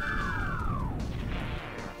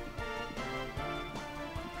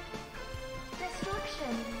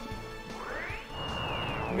 Destruction.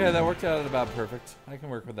 Okay, that worked out about perfect. I can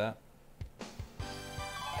work with that.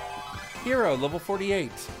 Hero, level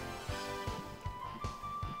 48.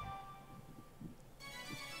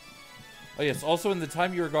 Oh yes, also in the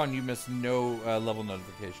time you were gone, you missed no level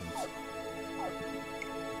notifications.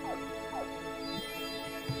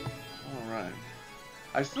 Alright.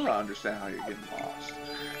 I still don't understand how you're getting lost.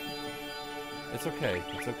 It's okay,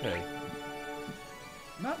 it's okay.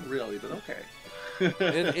 Not really, but okay.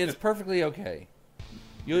 It's perfectly okay.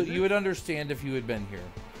 You would understand if you had been here.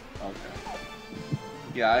 Okay.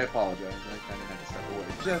 Yeah, I apologize. I kind of had to step away.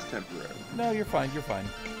 Just temporarily. No, you're fine, you're fine.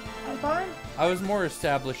 I'm fine? I was more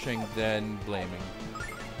establishing than blaming.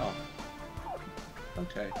 Oh.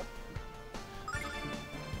 Okay.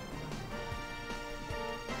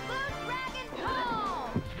 Blue Dragon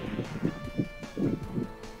Palm!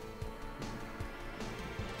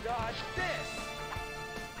 Dodge this!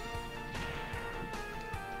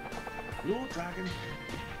 Blue Dragon.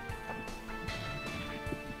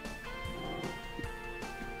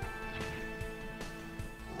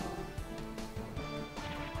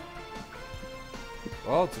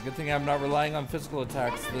 Well, it's a good thing I'm not relying on physical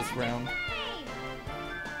attacks this round. Flame!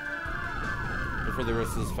 Or for the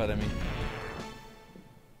rest of this fight, I mean.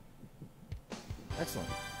 Excellent.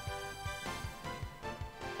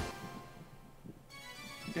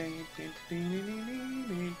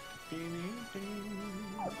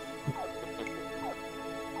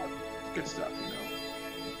 Good stuff, you know.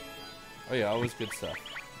 Oh yeah, always good stuff.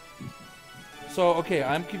 So, okay,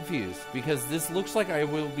 I'm confused, because this looks like I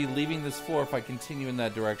will be leaving this floor if I continue in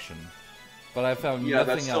that direction. But I found Yeah,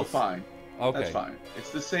 nothing that's still else. fine. Okay. That's fine.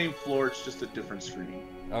 It's the same floor, it's just a different screen.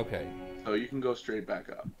 Okay. So you can go straight back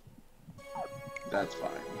up. That's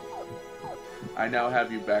fine. I now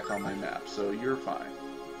have you back on my map, so you're fine.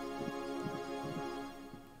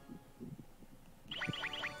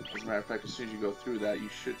 As a matter of fact, as soon as you go through that, you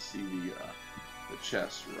should see the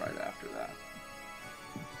chest right after that.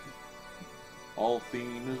 All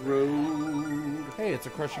themes road. Hey, it's a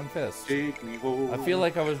crushing fist. Take me home. I feel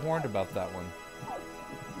like I was warned about that one.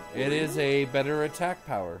 It is a better attack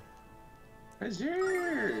power.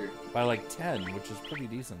 Huzzah! By like 10, which is pretty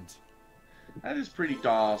decent. That is pretty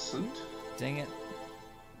decent. Dang it.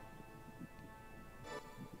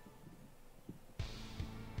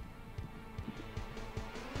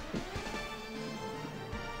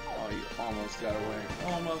 Oh, you almost got away.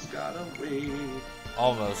 Almost got away.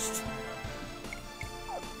 Almost.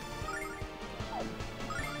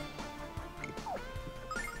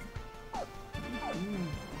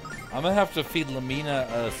 I'm gonna have to feed Lamina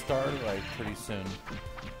a starlight pretty soon.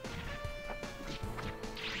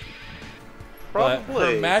 But her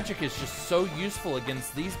Probably. magic is just so useful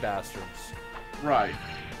against these bastards. Right.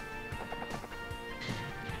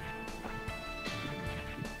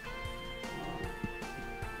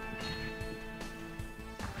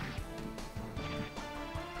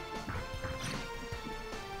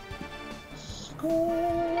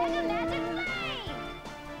 Mega Magic Flame!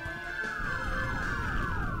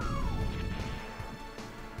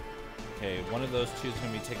 Okay, one of those two is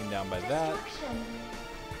gonna be taken down by that. Destruction.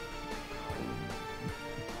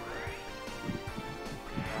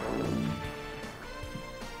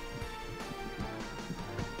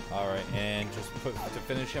 Alright, and just to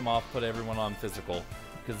finish him off, put everyone on physical.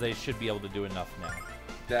 Because they should be able to do enough now.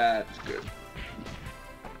 That's good.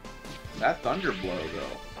 That thunder blow,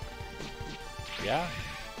 though. Yeah?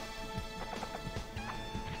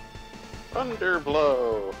 Thunder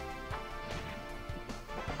blow.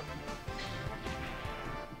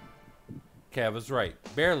 Okay, I was right.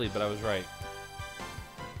 Barely, but I was right.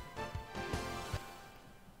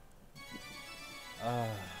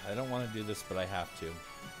 I don't want to do this, but I have to.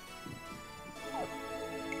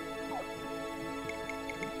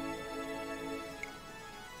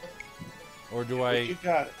 Or do I? You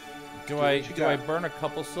got it. Do I burn a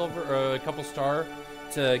couple silver or a couple star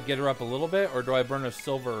to get her up a little bit, or do I burn a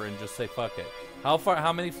silver and just say fuck it?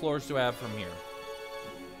 How many floors do I have from here?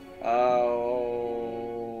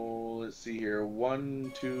 Let's see here.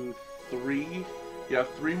 1, 2, 3. You have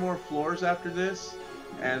 3 more floors after this,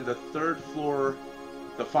 and the third floor,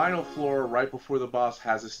 the final floor right before the boss,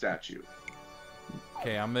 has a statue.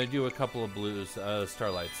 Okay, I'm gonna do a couple of blue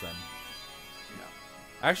starlights then. Yeah.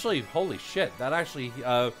 Actually, holy shit, that actually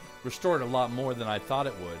restored a lot more than I thought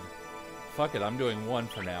it would. Fuck it, I'm doing 1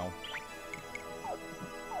 for now.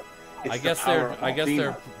 I guess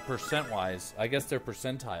they're percent-wise. I guess they're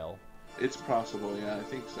percentile. It's possible, yeah, I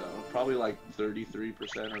think so. Probably like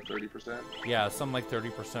 33% or 30%. Yeah, something like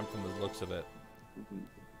 30% from the looks of it. Mm-hmm.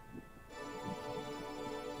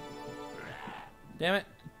 Damn it.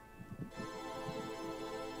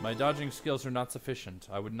 My dodging skills are not sufficient.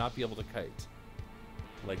 I would not be able to kite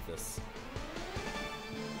like this.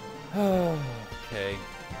 Okay.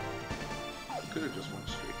 Could have just went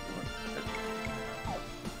straight north.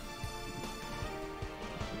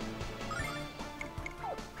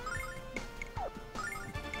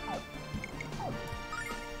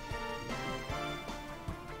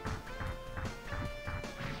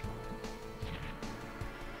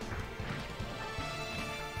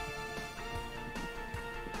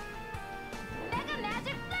 Mega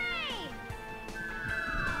Magic Flame!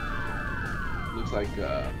 Looks like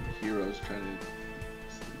Hero's trying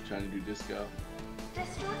to do disco.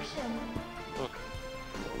 Destruction. Look.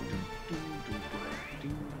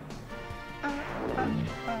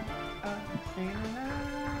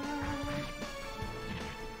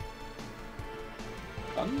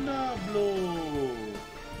 Thunder blow.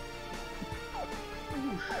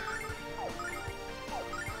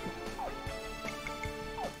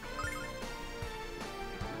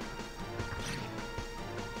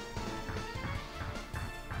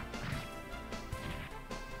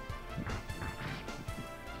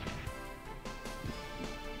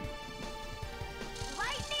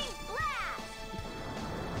 Lightning Blast!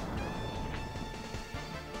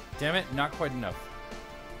 Damn it, not quite enough.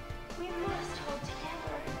 We must hold together.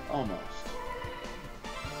 Almost.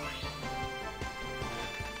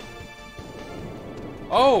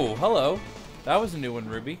 Oh, hello. That was a new one,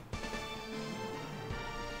 Ruby.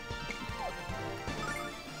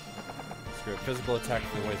 Screw it. Physical attack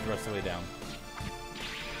for the rest of the way down.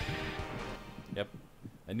 Yep.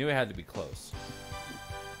 I knew it had to be close.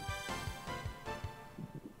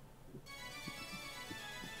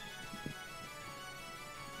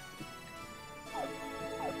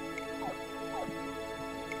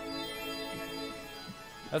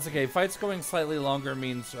 That's okay. Fights going slightly longer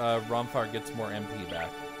means Romfar gets more MP back.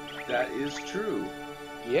 That is true.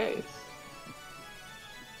 Yes.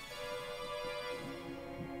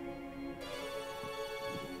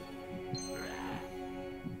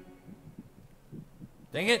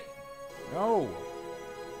 Dang it! No!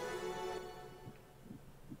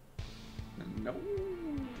 No.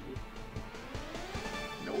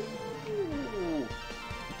 No.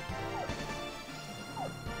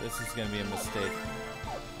 This is gonna be a mistake.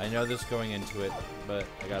 I know this going into it, but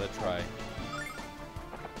I gotta try.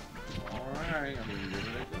 Alright, I mean, give it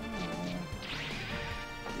a go.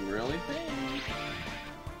 You really think?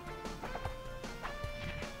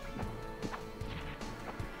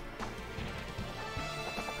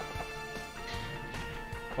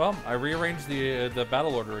 Well, I rearranged the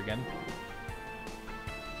battle order again.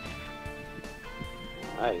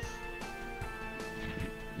 Nice.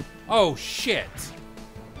 Oh shit!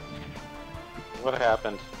 What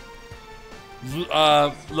happened?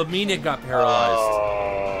 Lamina got paralyzed.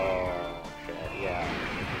 Oh, shit, yeah.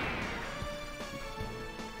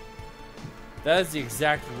 That is the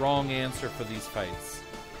exact wrong answer for these fights.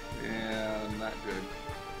 Yeah, not good.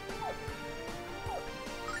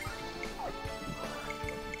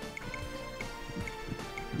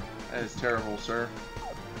 That is terrible, sir.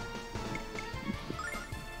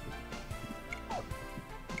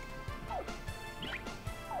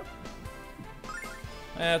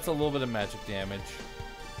 That's a little bit of magic damage.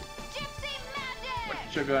 Gypsy Magic!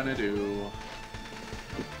 What you gonna do?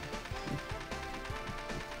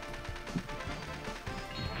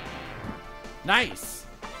 Nice!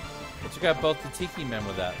 But you got both the Tiki men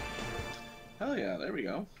with that. Hell yeah, there we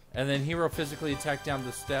go. And then Hero physically attacked down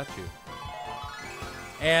the statue.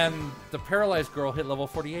 And the paralyzed girl hit level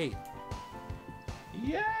 48.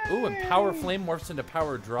 Yeah. Ooh, and Power Flame morphs into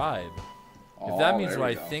Power Drive. If that means what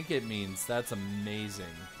I think it means, that's amazing.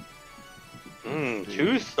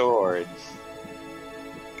 Two swords.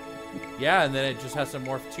 Yeah, and then it just has to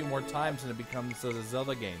morph 2 more times and it becomes a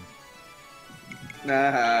Zelda game.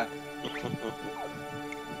 Nah.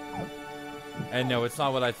 And no, it's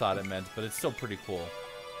not what I thought it meant, but it's still pretty cool.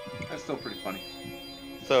 That's still pretty funny.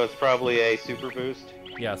 So it's probably a super boost.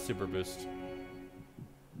 Yeah, super boost.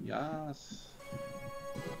 Yes.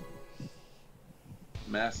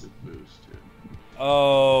 Massive boost, too.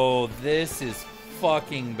 Oh, this is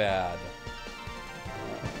fucking bad.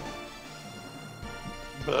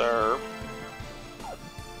 Burp.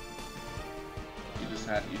 You just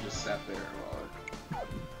sat there while it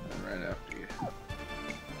went right after you.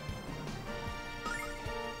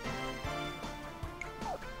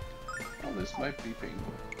 Oh, this might be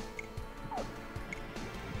painful.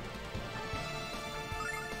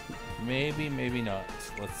 Maybe, maybe not.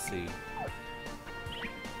 Let's see.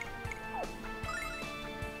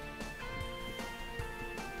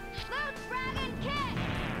 Blue Dragon Kick!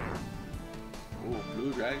 Oh,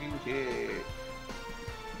 Blue Dragon Kick.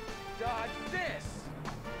 Dodge this!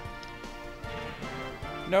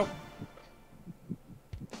 Nope.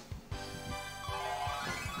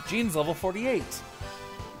 Gene's level 48.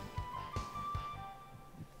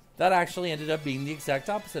 That actually ended up being the exact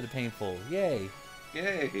opposite of painful. Yay.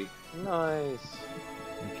 Yay. Nice.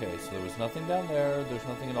 Okay, so there was nothing down there. There's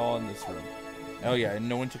nothing at all in this room. Oh yeah, and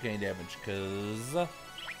no one took any damage because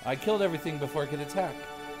I killed everything before I could attack.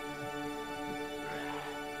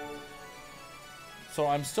 So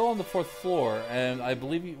I'm still on the 4th floor, and I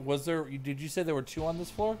believe did you say there were 2 on this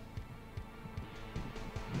floor?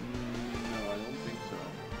 No, I don't think so.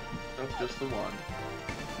 Nope, just the one.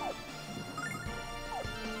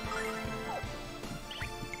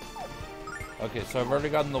 Okay, so I've already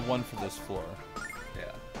gotten the 1 for this floor.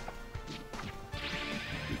 Yeah.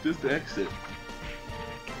 Just exit.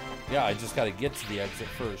 Yeah, I just gotta get to the exit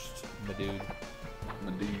first, my dude.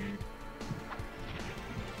 My dude.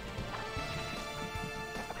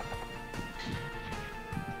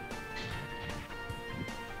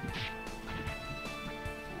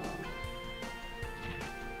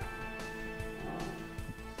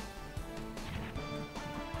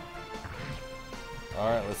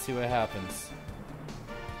 Alright, let's see what happens.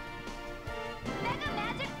 Mega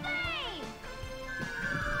Magic Flame!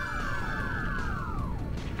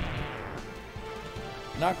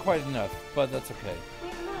 Not quite enough, but that's okay. We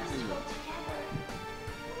must work together.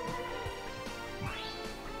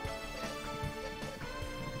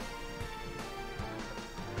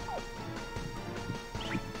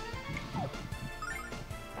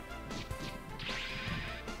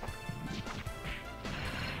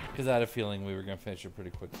 Because I had a feeling we were going to finish it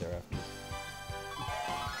pretty quick thereafter.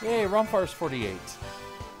 Yay, Rumfar's 48.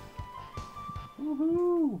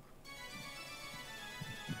 Woohoo!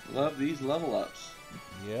 Love these level ups.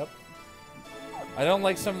 Yep. I don't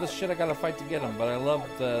like some of the shit I gotta fight to get them, but I love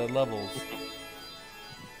the levels.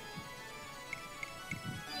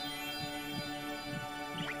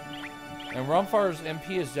 And Rumfar's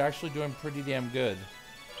MP is actually doing pretty damn good.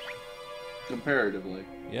 Comparatively.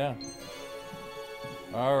 Yeah.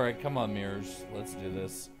 Alright, come on, mirrors. Let's do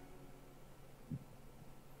this.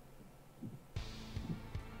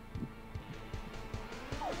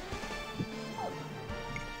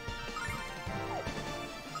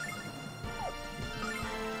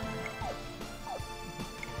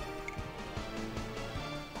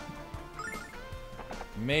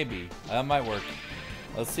 Maybe. That might work.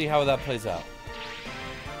 Let's see how that plays out.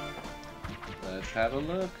 Let's have a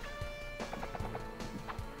look.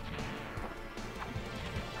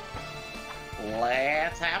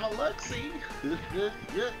 Let's have a look-see. Good.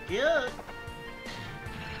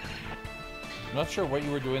 I'm not sure what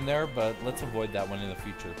you were doing there, but let's avoid that one in the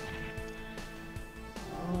future.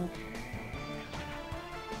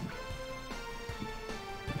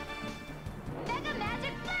 Mega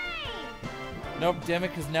Magic Flame! Nope, damn it,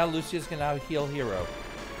 because now Lucia's can now heal Hero.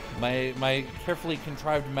 My carefully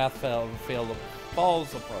contrived math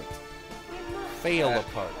falls apart. Fail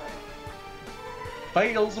apart.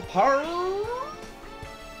 Fails apart.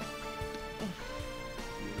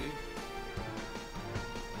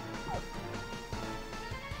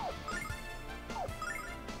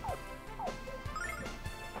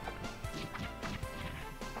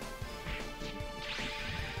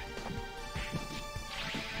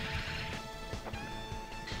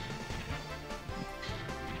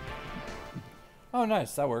 Oh,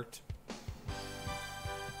 nice, that worked.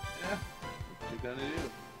 Yeah. What you gonna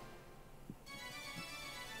do?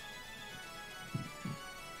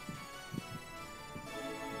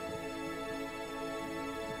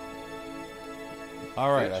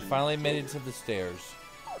 Alright, I finally made it to the stairs.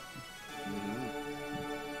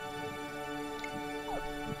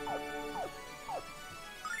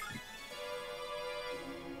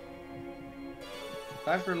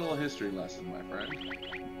 Time for a little history lesson, my friend.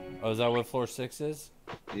 Oh, is that what floor 6 is?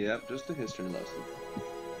 Yep, just a history lesson.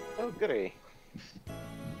 Oh, goody.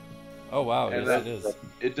 Oh, wow. And Yes, it is.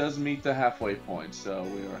 It does meet the halfway point, so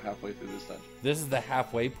we are halfway through this dungeon. This is the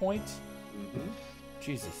halfway point? Mm-hmm.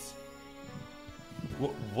 Jesus.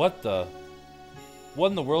 What the... What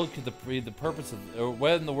in the world could the purpose of... Or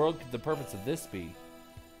what in the world could the purpose of this be?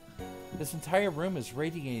 This entire room is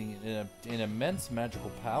radiating an immense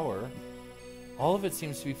magical power. All of it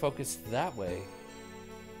seems to be focused that way.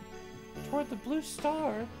 Toward the blue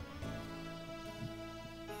star.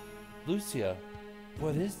 Lucia,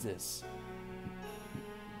 what is this?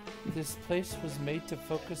 This place was made to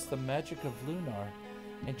focus the magic of Lunar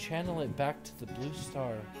and channel it back to the blue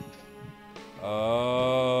star.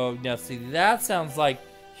 Oh, now see, that sounds like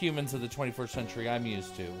humans of the 21st century I'm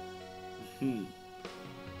used to. Hmm.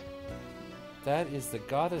 That is the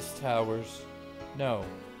goddess towers. No,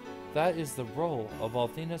 that is the role of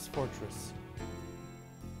Althena's fortress.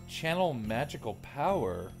 Channel magical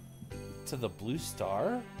power to the blue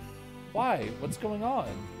star? Why? What's going on?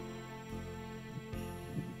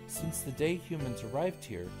 Since the day humans arrived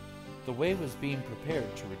here, the way was being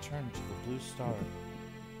prepared to return to the blue star.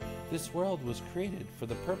 This world was created for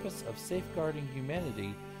the purpose of safeguarding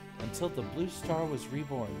humanity until the blue star was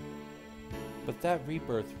reborn. But that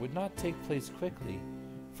rebirth would not take place quickly,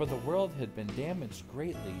 for the world had been damaged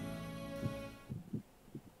greatly.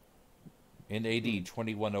 In AD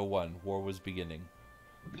 2101, war was beginning.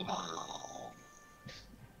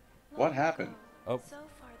 What happened? Oh, So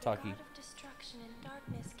far, the Taki. god of destruction and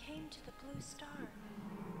darkness came to the blue star.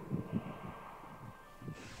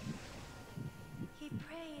 He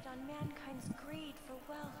preyed on mankind's greed for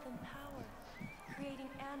wealth and power,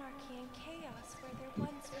 creating anarchy and chaos where there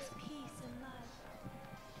once was peace and love.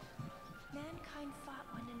 Mankind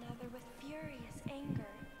fought one another with furious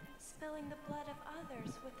anger, spilling the blood of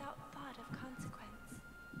others without thought of consequence.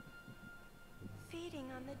 Feeding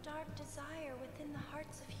on the dark desire within the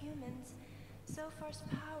hearts of humans, Zophar's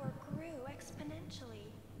power grew exponentially.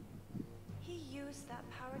 He used that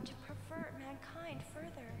power to pervert mankind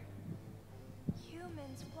further.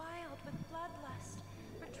 Humans, wild with bloodlust,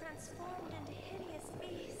 were transformed into hideous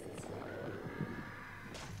beasts.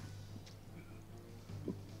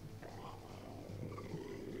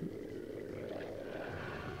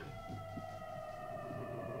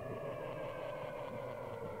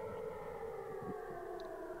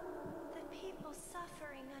 The people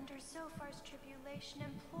suffering under Zophar's tribulation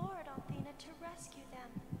implored Althena to rescue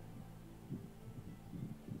them.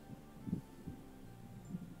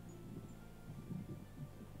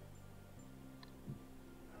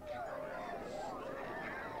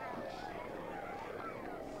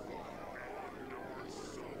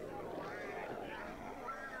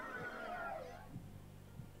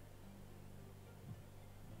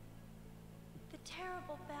 The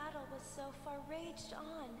terrible battle with Zophar raged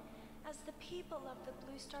on as the people of the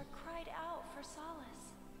Blue Star cried out for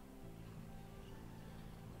solace.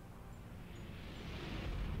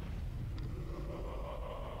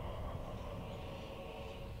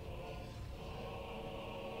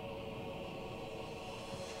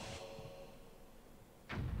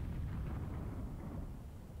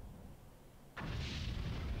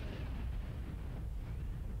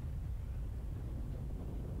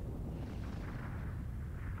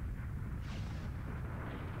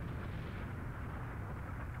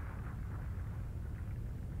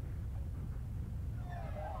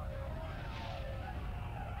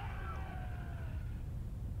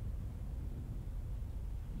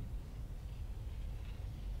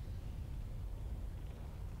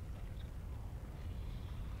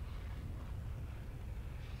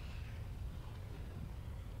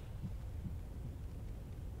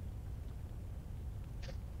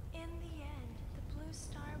 In the end, the Blue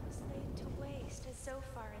Star was laid to waste as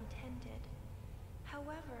Zophar intended.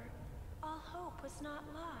 However, all hope was not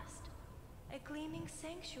lost. A gleaming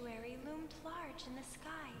sanctuary loomed large in the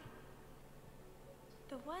sky.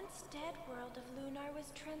 The once dead world of Lunar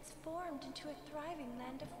was transformed into a thriving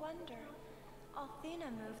land of wonder.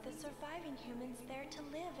 Althena moved the surviving humans there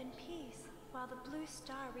to live in peace, while the Blue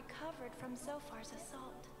Star recovered from Zophar's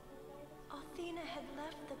assault. Althena had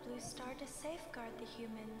left the Blue Star to safeguard the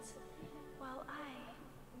humans, while I...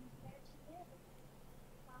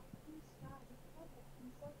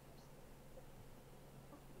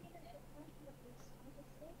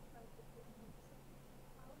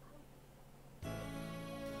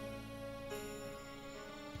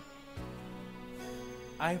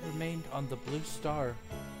 I remained on the Blue Star,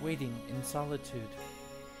 waiting in solitude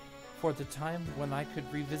for the time when I could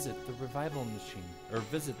visit the revival machine.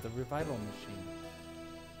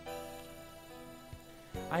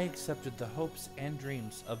 I accepted the hopes and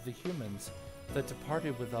dreams of the humans that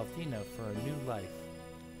departed with Althena for a new life.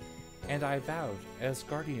 And I vowed, as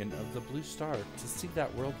guardian of the Blue Star, to see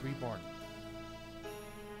that world reborn.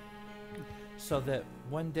 So that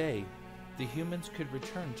one day, the humans could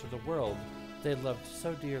return to the world they loved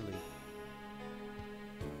so dearly.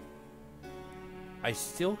 I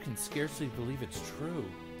still can scarcely believe it's true.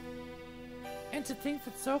 And to think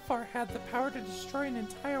that Zophar had the power to destroy an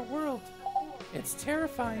entire world. It's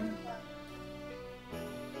terrifying.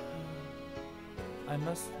 I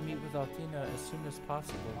must meet with Althena as soon as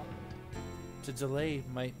possible. To delay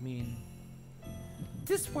might mean...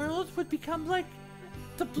 This world would become like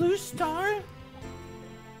the Blue Star?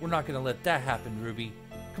 We're not gonna let that happen, Ruby.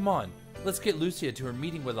 Come on, let's get Lucia to her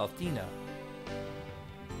meeting with Althena.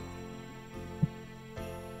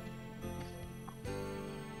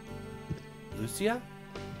 Lucia?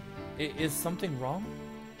 Is something wrong?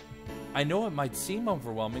 I know it might seem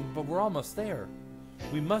overwhelming, but we're almost there.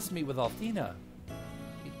 We must meet with Althena.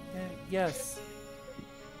 Yes,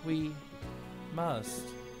 we must.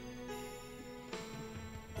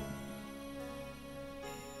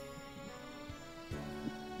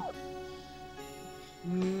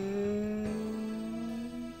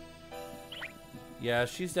 Yeah,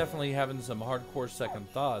 she's definitely having some hardcore second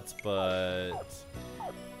thoughts, but...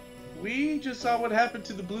 We just saw what happened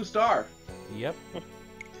to the Blue Star. Yep.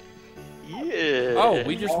 Yeah. Oh,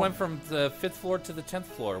 we just went from the 5th floor to the 10th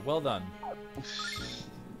floor. Well done.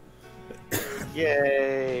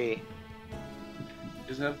 Yay.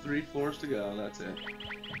 Just have 3 floors to go, that's it.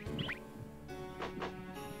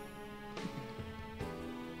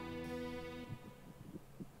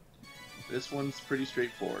 This one's pretty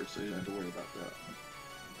straightforward, so you don't have to worry about that.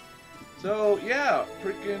 So, yeah,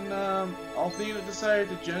 freaking Althena decided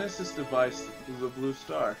to Genesis device the Blue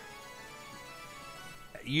Star.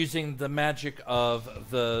 Using the magic of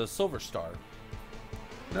the Silver Star.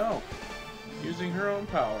 No. Using her own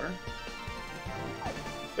power.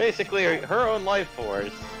 Basically, her own life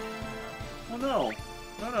force. Well, no.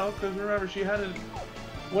 No, because remember, she had a...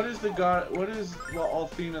 What is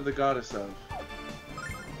Althena the goddess of?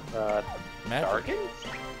 Magic. Darkens?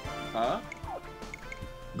 Huh?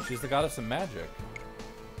 She's the goddess of magic.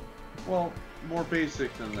 Well, more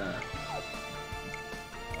basic than that.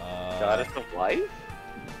 Goddess of life?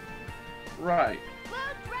 Right.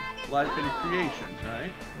 Life and creation,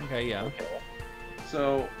 right? Okay, yeah. Okay.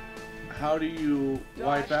 So, how do you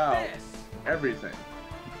wipe out everything?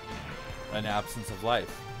 An absence of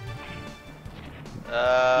life.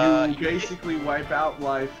 You basically wipe out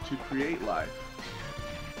life to create life.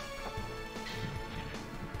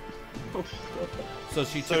 So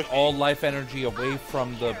she took all life energy away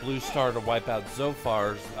from the Blue Star to wipe out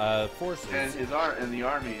Zophar's forces. And the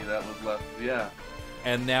army that was left, yeah.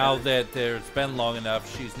 And now that there's been long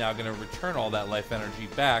enough, she's now going to return all that life energy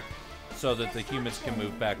back so that the humans can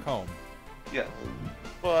move back home. Yes.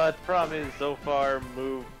 But the problem is, Zophar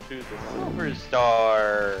moved to the Silver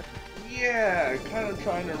Star. Yeah, kind of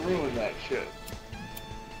trying to ruin that shit.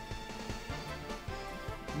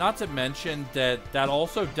 Not to mention that that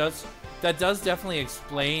does definitely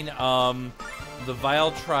explain the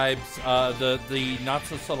Vile Tribe's the not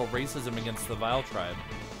so subtle racism against the Vile Tribe.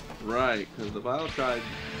 Right, because the Vile Tribe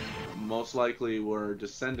most likely were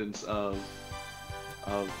descendants of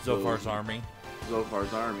Zophar's army.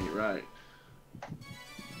 Zophar's army, right.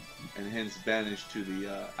 And hence banished to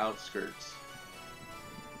the outskirts.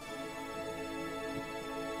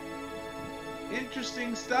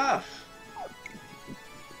 Interesting stuff.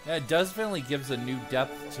 Yeah, it does definitely gives a new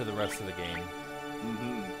depth to the rest of the game.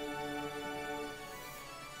 Mm-hmm.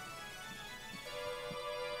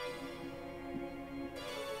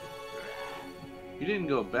 You didn't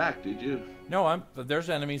go back, did you? No, there's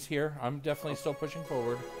enemies here. I'm definitely still pushing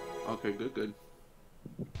forward. Okay, good.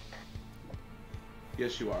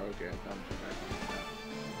 Yes, you are. Okay, I found you back.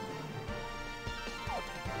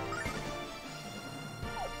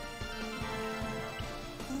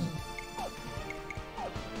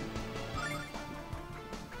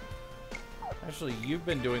 Actually, you've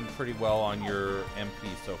been doing pretty well on your MP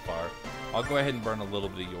so far. I'll go ahead and burn a little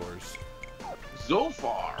bit of yours.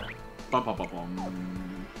 Zophar! Bum bum bum bum.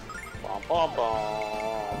 Bum bum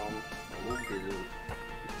bum. Okay.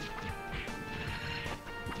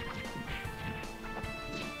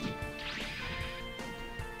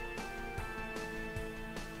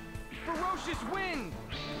 Ferocious wind!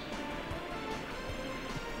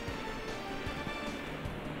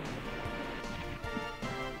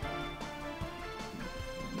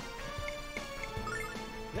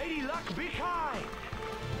 Lady Luck, be kind!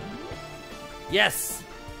 Yes!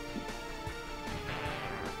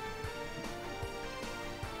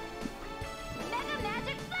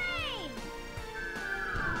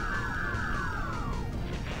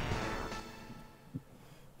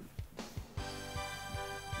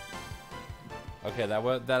 Okay,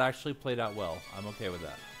 that actually played out well. I'm okay with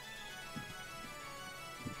that.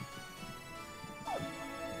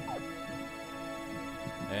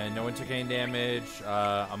 And no one took any damage.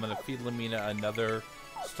 I'm going to feed Lamina another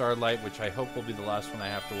Starlight, which I hope will be the last one I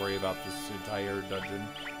have to worry about this entire dungeon.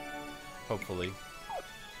 Hopefully.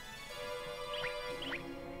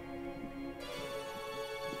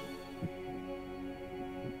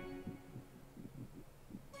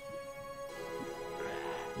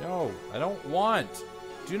 No, I don't want.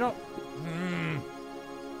 Do not.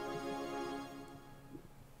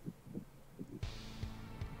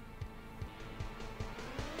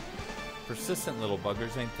 Persistent little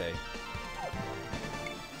buggers, ain't they?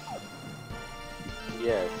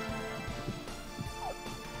 Yes.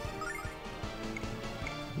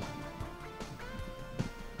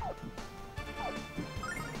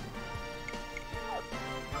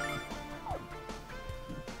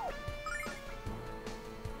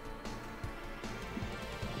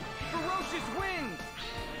 Ferocious wind!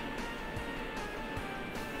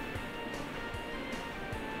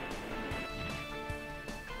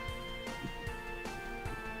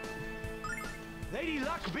 Lady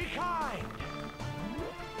Luck, be kind!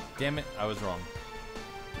 Damn it, I was wrong.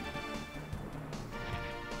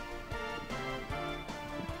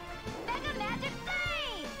 Mega Magic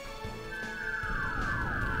Flame!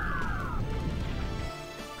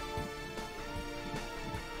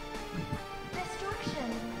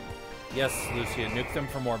 Destruction. Yes, Lucia, nuke them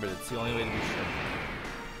from orbit. It's the only way to be sure.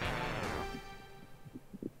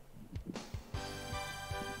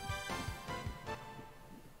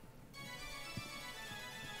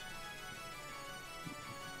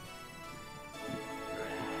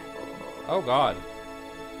 Oh god.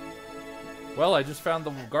 Well, I just found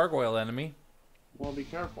the gargoyle enemy. Well, be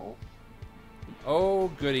careful. Oh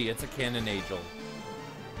goody, it's a cannon angel.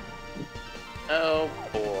 Oh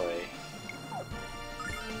boy.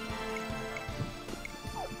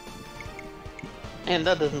 And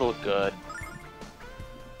that doesn't look good.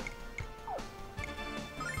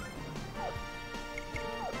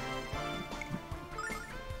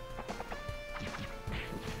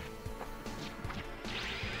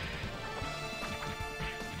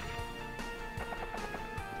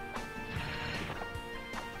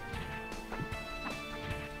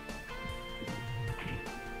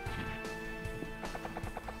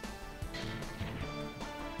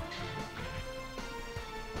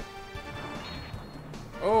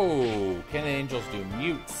 Oh, cannon angels do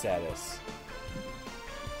mute status.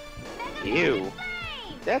 Ew.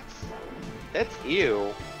 That's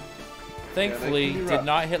ew. Thankfully, can be did rough.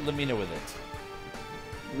 not hit Lamina with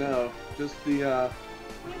it. No, just the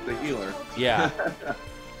healer. Yeah.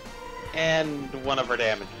 And one of her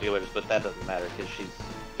damage dealers, but that doesn't matter because she's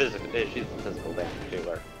the physical damage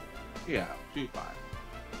dealer. Yeah, she's fine.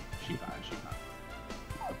 She's fine.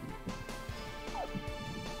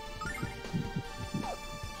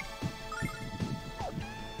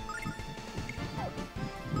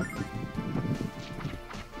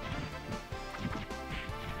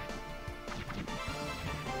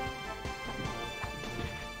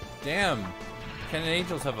 Damn. Cannon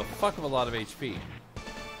angels have a fuck of a lot of HP.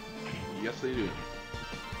 Yes, they do.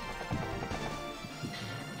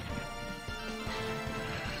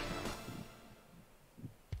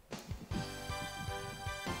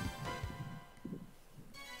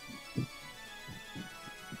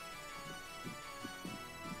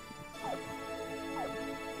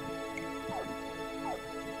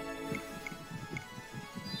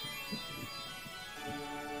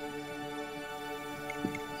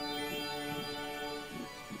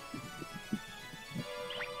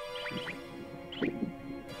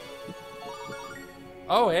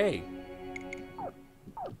 Oh, hey.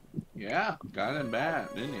 Yeah, got it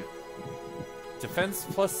bad, didn't you? Defense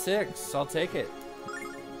 +6. I'll take it.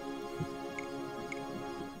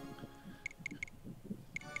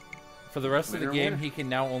 For the rest of the Winner, game, winner. he can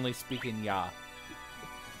now only speak in Ya.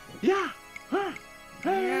 Yeah.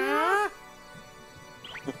 Yeah.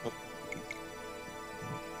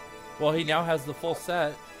 Well, he now has the full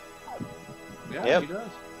set. Yeah, Yep. he does.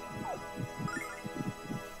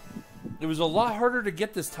 It was a lot harder to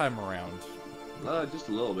get this time around. Just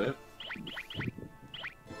a little bit.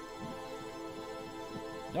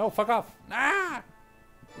 No, fuck off. Ah!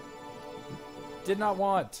 Did not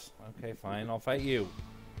want. Okay, fine. I'll fight you.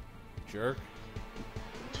 Jerk.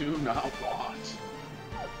 Do not want.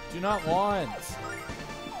 Do not want.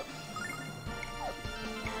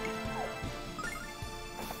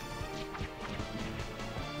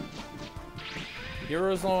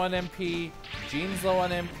 Hero's low on MP. Jean's low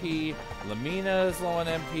on MP. Lamina is low on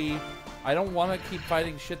MP. I don't want to keep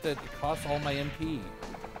fighting shit that costs all my MP.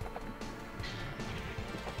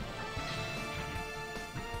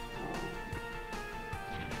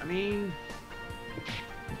 mean,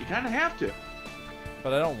 you kind of have to.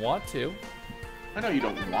 But I don't want to. I know you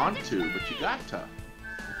don't want to, but you got to.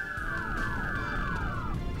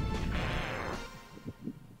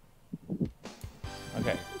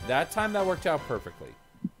 Okay, that time that worked out perfectly.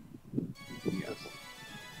 Yes.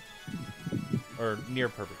 Or near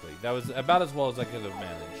perfectly. That was about as well as I could have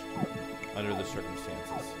managed under the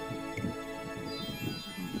circumstances.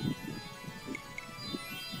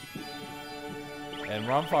 And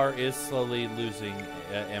Ramfar is slowly losing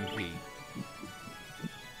MP.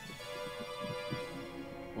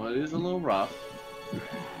 Well, it is a little rough.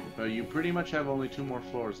 But you pretty much have only 2 more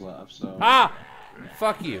floors left, so... Ah!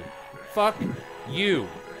 Fuck you. Fuck you.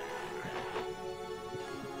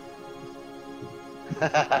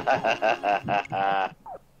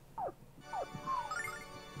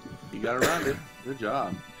 You got around it. Good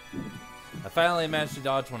job. I finally managed to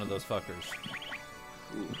dodge one of those fuckers.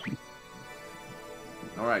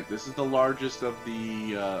 Alright, this is the largest of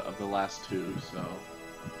the last 2, so...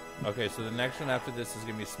 Okay, so the next one after this is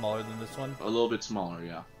going to be smaller than this one? A little bit smaller,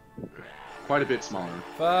 yeah. Quite a bit smaller.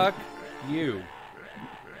 Fuck you.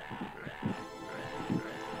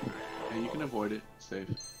 Yeah, you can avoid it. It's safe.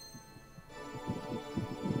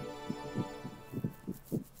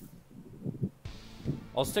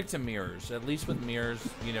 I'll stick to mirrors. At least with mirrors,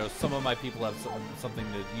 you know, some of my people have something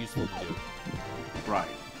useful to do. Right.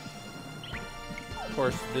 Of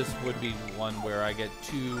course, this would be one where I get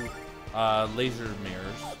 2 laser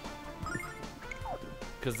mirrors.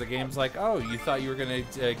 Because the game's like, oh, you thought you were going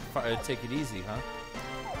to take it easy, huh?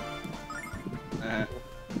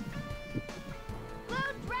 Blue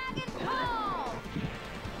Dragon Call!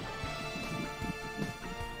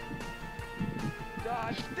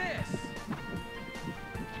 Dodge this!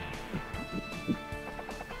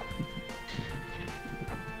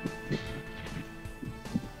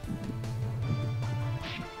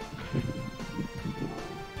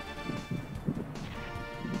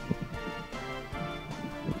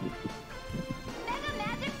 Mega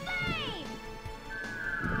Magic Flame!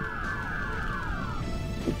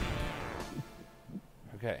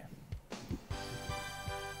 Okay.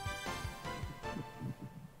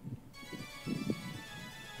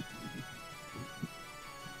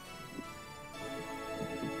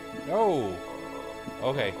 Oh!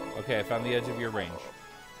 Okay, okay, I found the edge of your range.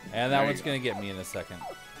 And that There you one's go. going to get me in a second.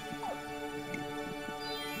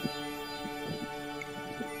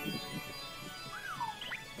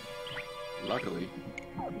 Luckily.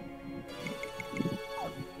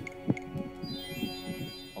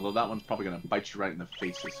 Although that one's probably gonna bite you right in the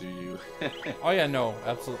face as soon as you... Oh, yeah, no,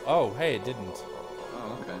 absolutely. Oh, hey, it didn't.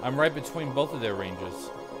 Oh, okay. I'm right between both of their ranges.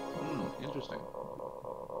 Interesting.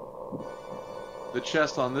 The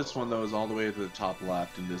chest on this one, though, is all the way to the top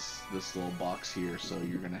left in this little box here, so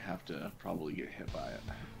you're gonna have to probably get hit by it.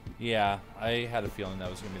 Yeah, I had a feeling that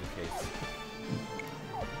was going to be the case.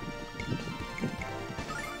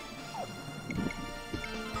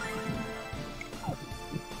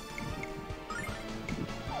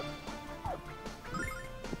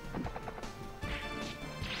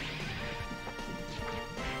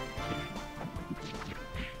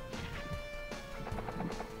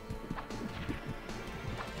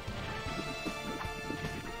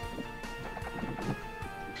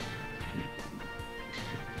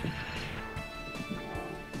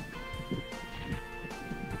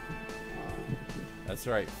 That's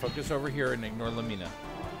right. Focus over here and ignore Lamina.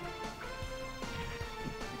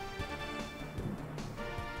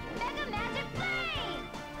 Mega Magic Flame!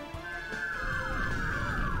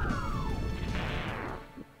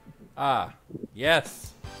 Ah,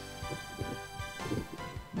 yes.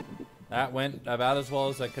 That went about as well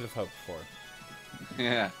as I could have hoped for.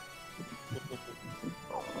 Yeah.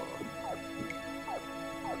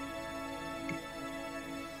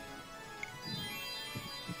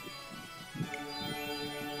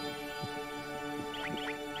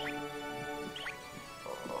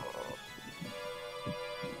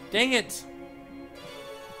 Dang it!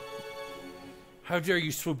 How dare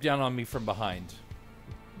you swoop down on me from behind?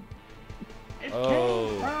 It Oh.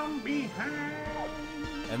 came from behind.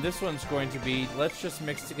 And this one's going to be, let's just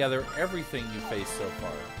mix together everything you faced so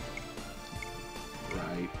far.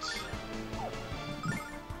 Right.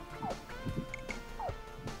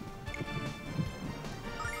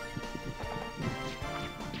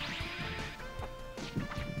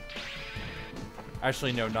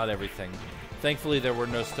 Actually, no, not everything. Thankfully, there was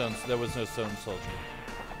no stone soldier.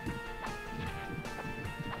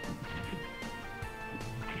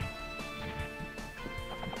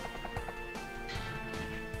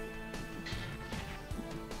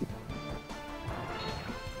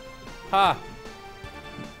 Ha!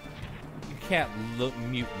 You can't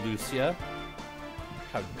mute Lucia.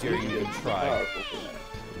 How dare you even try? Powerful for that.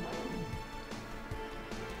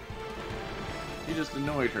 You just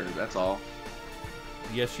annoyed her, that's all.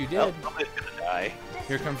 Yes, you did. Oh, somebody's gonna die.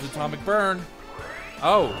 Here comes Atomic Burn.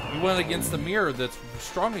 Oh, you went against the mirror that's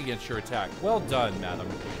strong against your attack. Well done, madam.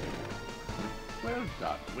 Well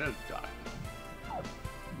done, well done.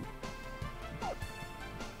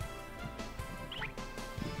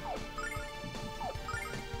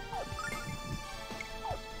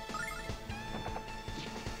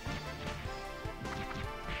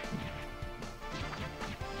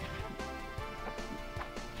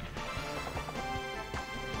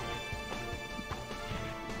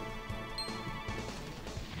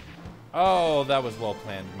 Oh, that was well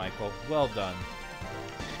planned, Michael. Well done.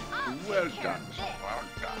 Well done. Well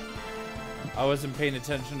done. I wasn't paying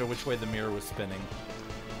attention to which way the mirror was spinning.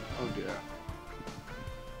 Oh dear.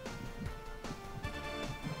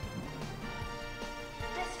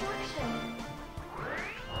 Destruction.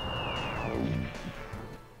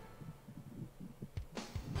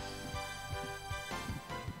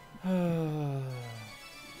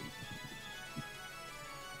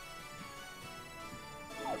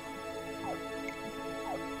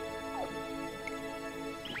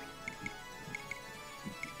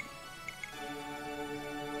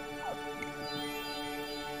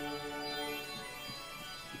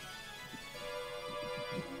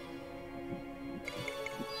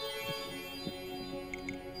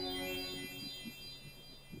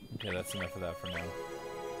 Okay, that's enough of that for now.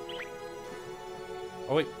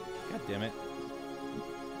 Oh wait, god damn it.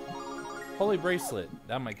 Holy bracelet,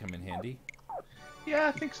 that might come in handy. Yeah,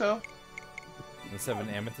 I think so. Instead of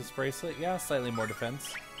an amethyst bracelet, yeah, slightly more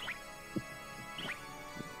defense.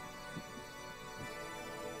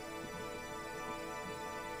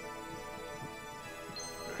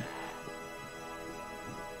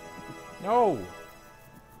 No!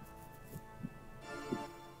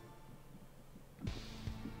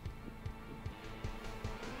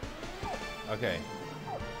 Okay.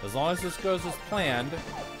 As long as this goes as planned.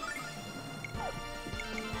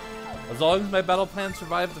 As long as my battle plan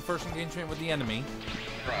survived the first engagement with the enemy.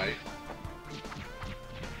 Right.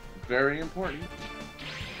 Very important.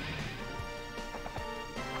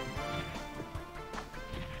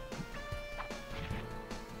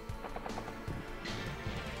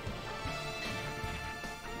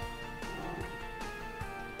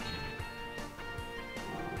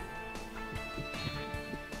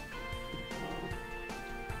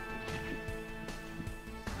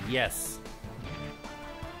 Yes.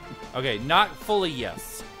 Okay, not fully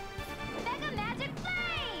yes. Mega Magic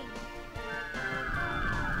Flame!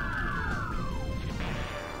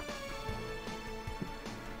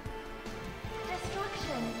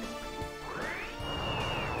 Destruction.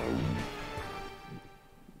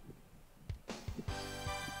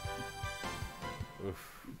 Oof.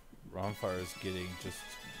 Ronfire is getting just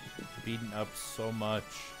beaten up so much.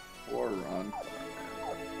 Poor Ron.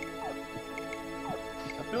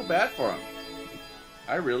 I feel bad for him.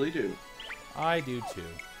 I really do. I do too.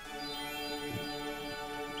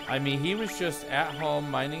 I mean, he was just at home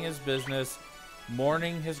minding his business,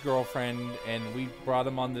 mourning his girlfriend, and we brought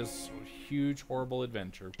him on this huge, horrible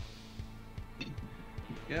adventure.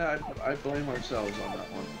 Yeah, I blame ourselves on that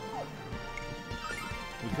one.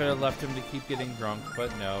 We could have left him to keep getting drunk,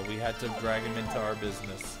 but no, we had to drag him into our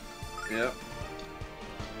business. Yep.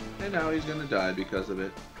 And now he's gonna die because of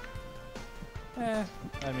it.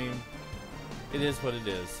 I mean, it is what it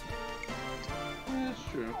is. Yeah, it's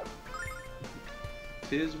true.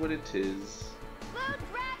 Tis what it is. Blue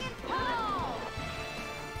Dragon Pull!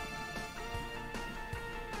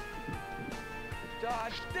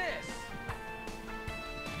 Dodge this!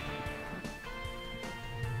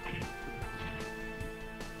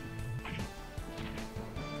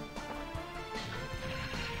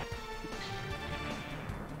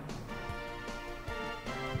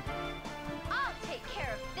 I'll take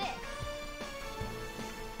care of this.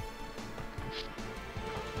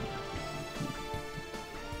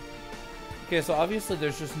 Okay, so obviously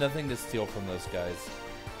there's just nothing to steal from those guys.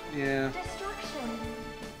 Yeah. Destruction.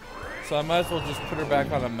 So I might as well just put her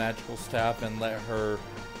back on a magical staff and let her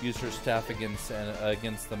use her staff against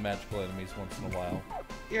the magical enemies once in a while.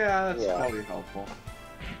 Yeah, that's probably helpful.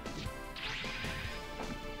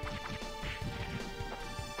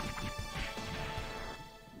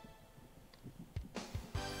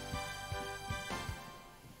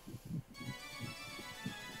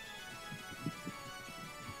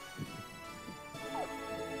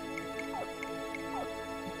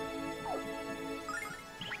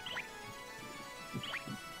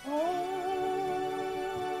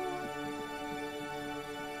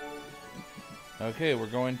 Okay, we're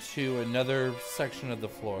going to another section of the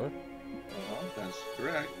floor. That's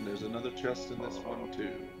correct. There's another chest in this one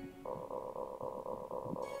too.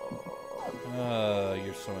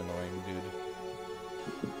 You're so annoying,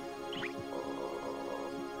 dude.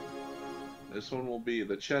 This one will be,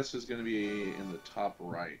 the chest is going to be in the top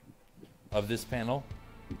right. Of this panel?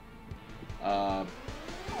 There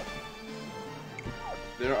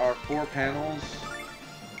are 4 panels.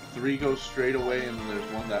 3 go straight away, and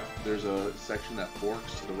there's a section that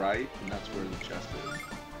forks to the right, and that's where the chest is.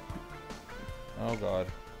 Oh god.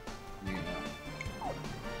 Yeah.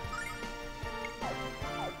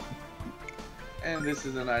 And this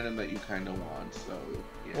is an item that you kind of want, so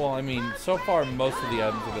yeah. Well, I mean, so far most of the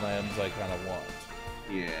items have been items I kind of want.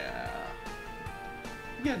 Yeah.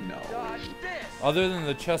 You know. Dodge this! Other than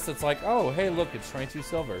the chest that's like, oh, hey, look, it's 22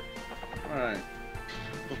 silver. Alright.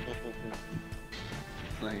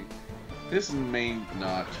 Like, this may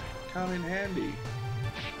not come in handy.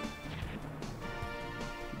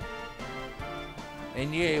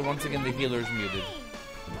 And yay, once again, the healer's muted.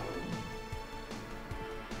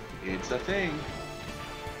 It's a thing.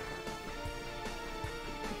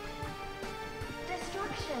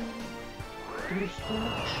 Destruction.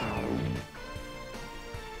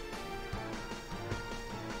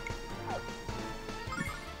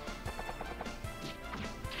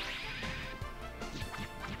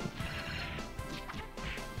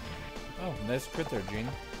 Oh, nice crit there, Gene.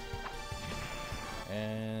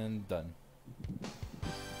 And done.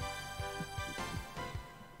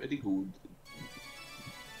 Very good.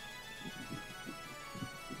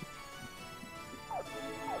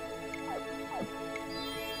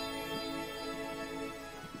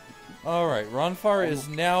 Alright, Ronfar is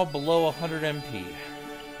now below 100 MP.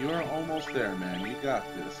 You are almost there, man. You got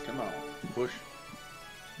this. Come on. Push.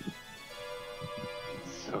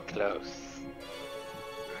 So close.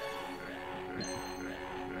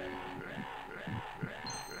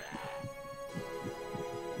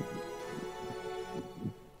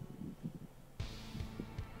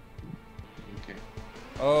 Okay.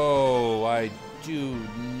 Oh, I do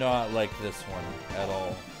not like this one at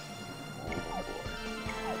all.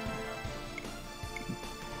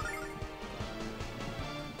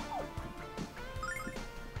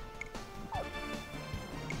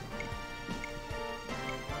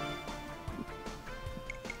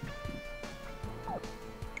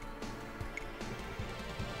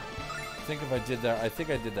 I think if I did that, I think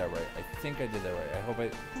I did that right. I hope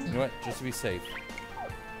you know what, just to be safe.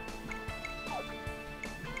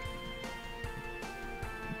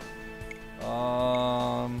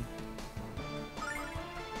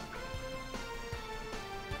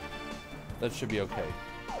 That should be okay.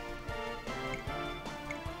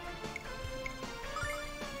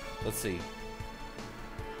 Let's see.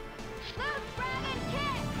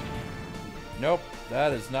 Nope,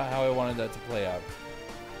 that is not how I wanted that to play out.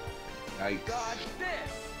 Nice. Dodge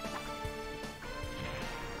this!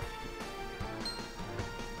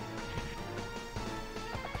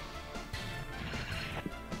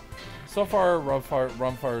 So far,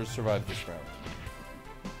 Rumfar survived this round.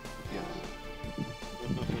 Yes.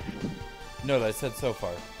 Note, I said so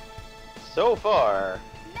far. So far.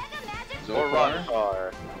 So Or far.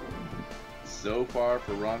 Ronfar. So far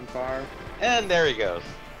for Ronfar. And there he goes.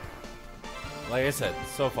 Like I said,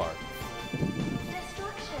 so far.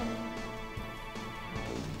 Destruction.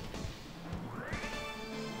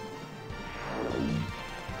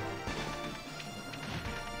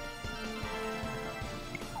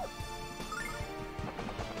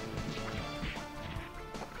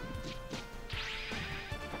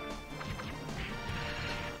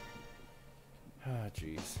 Ah,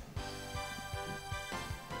 jeez.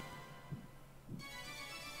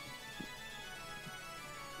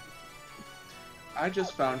 I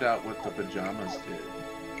just found out what the pajamas did.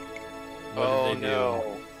 What did they do?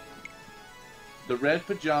 No. The red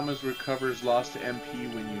pajamas recovers lost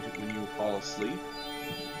MP when you fall asleep,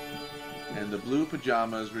 and the blue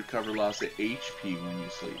pajamas recover lost HP when you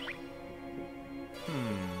sleep.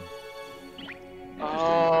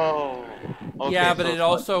 Oh. Okay, Yeah, but so it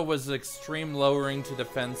also was extreme lowering to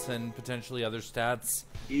defense and potentially other stats.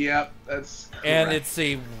 Yep, that's correct. And it's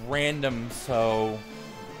a random, so...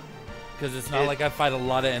 Because it's not like I fight a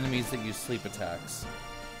lot of enemies that use sleep attacks.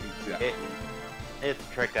 Exactly. It's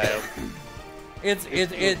a trick item.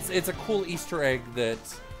 It's a cool Easter egg that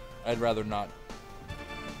I'd rather not.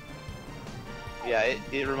 Yeah,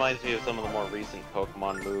 it reminds me of some of the more recent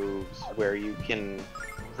Pokemon moves where you can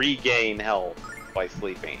regain health by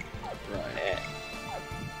sleeping. Right.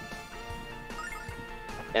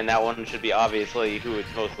 And that one should be obviously who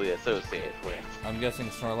it's mostly associated with. I'm guessing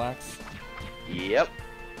Snorlax. Yep.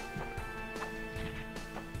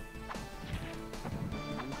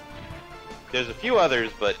 There's a few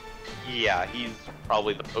others, but yeah, he's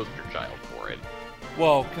probably the poster child for it.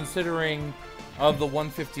 Well, considering of the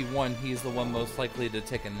 151, he's the one most likely to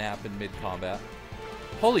take a nap in mid-combat.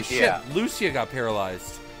 Holy shit, Yeah. Lucia got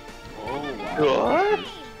paralyzed. Oh, wow. What?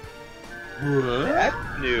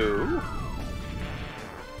 That's new.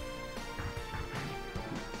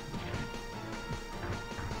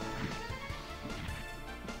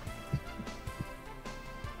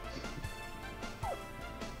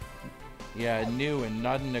 Yeah, new and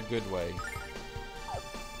not in a good way.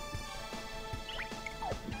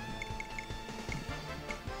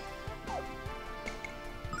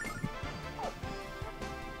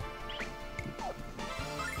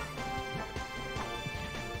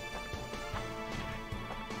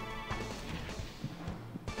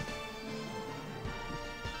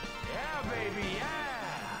 Yeah, baby,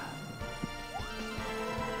 yeah!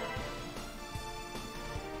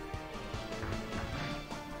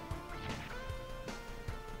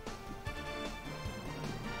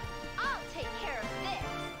 I'll take care of this.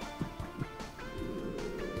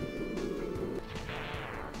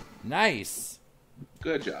 Nice.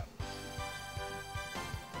 Good job.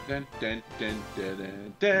 Dun, dun, dun, dun,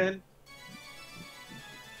 dun, dun.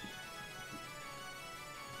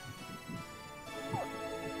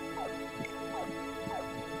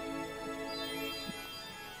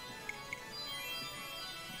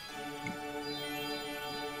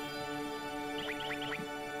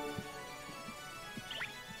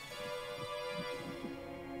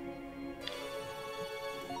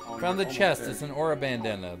 Oh, Found the you're chest. almost It's there. an aura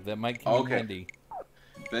bandana that might come in Okay. handy.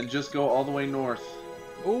 Then just go all the way north.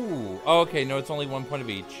 Ooh. Oh, okay, no, it's only 1 point of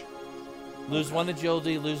each. Lose 1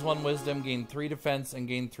 agility, lose 1 wisdom, gain 3 defense, and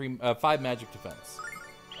gain 5 magic defense.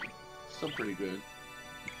 Still pretty good.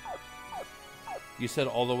 You said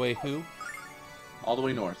all the way who? All the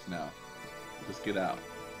way north now. Just get out.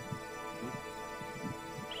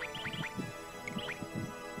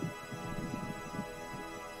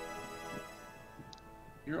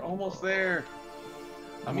 You're almost there.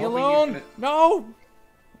 Leave me hoping you alone! can- No!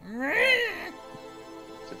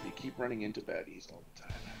 So if you keep running into baddies all the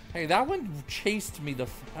time. Hey, that one chased me the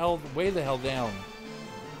way the hell down.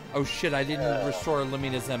 Oh shit, I didn't restore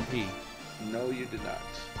Lamina's MP. No, you did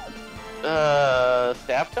not.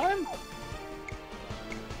 Staff time?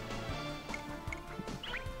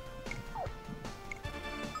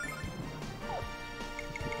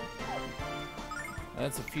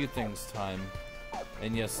 That's a few things time.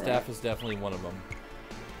 And yes, staff is definitely one of them.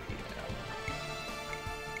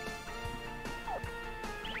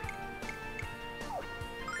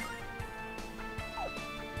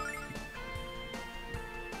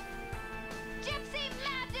 Gypsy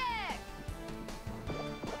magic!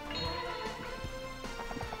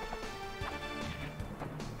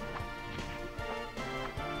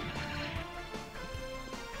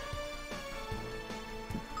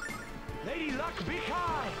 Lady Luck, be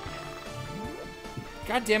kind!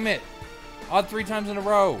 God damn it! Odd 3 times in a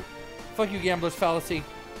row. Fuck you, gambler's fallacy.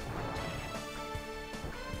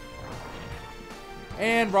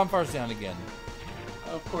 And Rumfar's down again.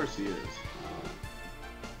 Of course he is.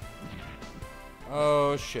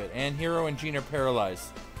 Oh shit. And Hero and Jean are paralyzed.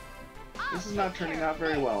 This is not turning out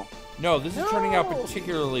very well. No, this is turning out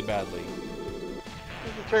particularly badly.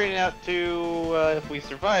 This is turning out to, if we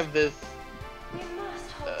survive this, We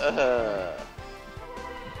must hold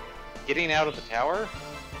getting out of the tower?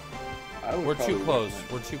 I would We're probably too close.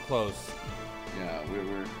 recommend- We're too close. Yeah,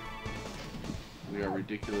 we are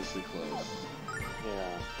ridiculously close.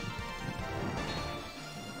 Yeah.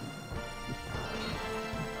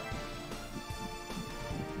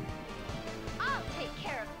 I'll take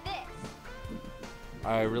care of this.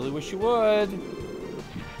 I really wish you would. Ooh.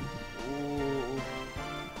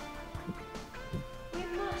 We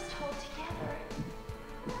must hold together.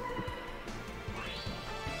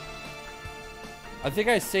 I think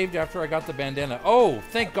I saved after I got the bandana. Oh,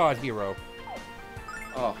 thank God, Hero.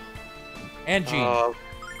 Oh, And Jean.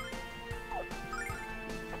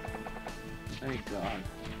 thank God.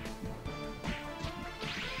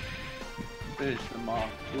 Finish them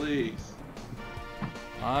off, please.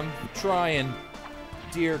 I'm trying.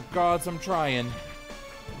 Dear gods, I'm trying.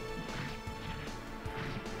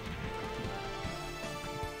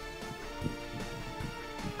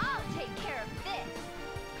 I'll take care of this.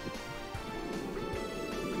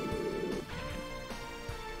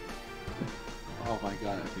 Oh my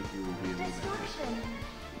God, I think you will be able to make this. Destruction.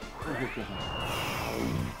 Oh God.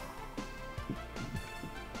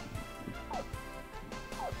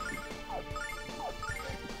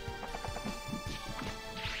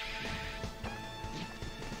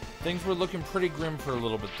 Things were looking pretty grim for a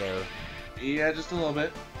little bit there. Yeah, just a little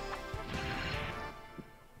bit.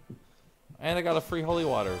 And I got a free holy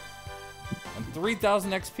water. And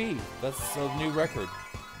 3,000 XP. That's a new record.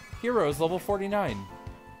 Heroes level 49.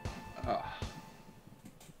 Ah.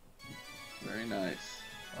 Very nice.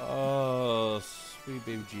 Oh, sweet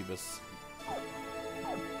baby Jeebus.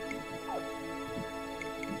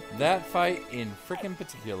 That fight in frickin'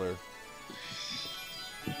 particular.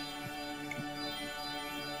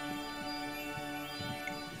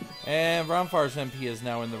 And Ronfar's MP is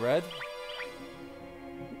now in the red.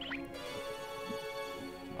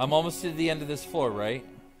 I'm almost to the end of this floor, right?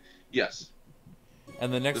 Yes.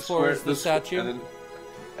 And the next floor is the statue?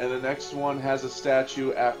 And the next one has a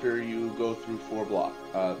statue after you go through 2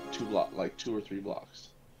 or 3 blocks.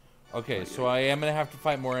 Okay, so I am going to have to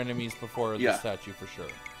fight more enemies before the statue for sure.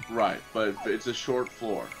 Right, but it's a short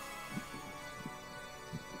floor.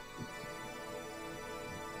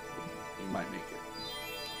 You might make it.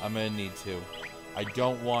 I'm going to need to. I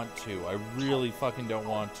don't want to. I really fucking don't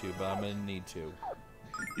want to, but I'm going to need to.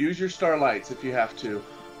 Use your starlights if you have to.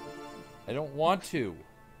 I don't want to.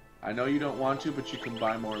 I know you don't want to, but you can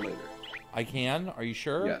buy more later. I can? Are you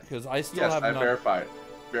sure? Yes. Because I still have I verified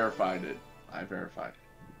it. I verified.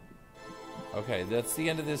 Okay, that's the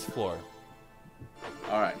end of this floor.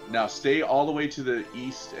 Alright, now stay all the way to the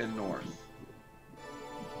east and north.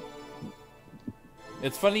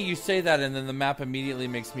 It's funny you say that, and then the map immediately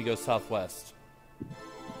makes me go southwest.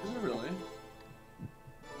 Is it really?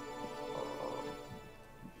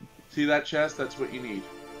 See that chest? That's what you need.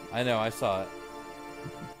 I know, I saw it.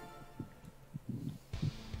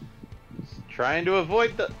 Trying to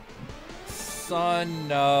avoid the...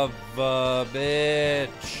 Son of a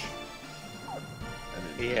bitch.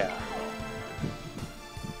 Yeah.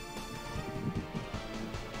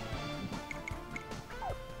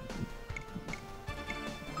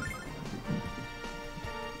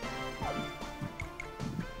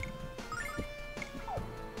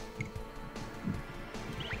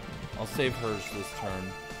 I'll save hers this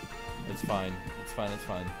turn. It's fine. It's fine. It's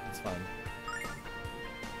fine. It's fine.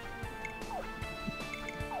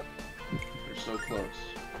 You're so close.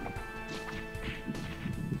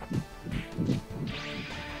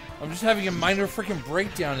 I'm just having a minor freaking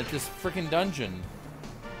breakdown at this freaking dungeon.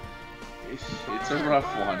 It's a rough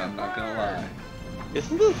one, I'm not gonna lie.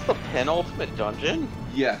 Isn't this the penultimate dungeon?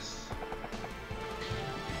 Yes.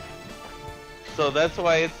 So that's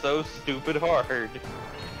why it's so stupid hard.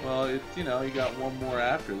 Well, it's, you know, you got one more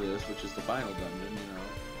after this, which is the final dungeon, you know.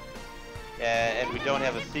 Yeah, and we don't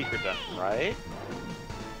have a secret dungeon, right?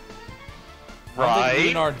 I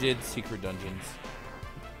think Lunar did secret dungeons.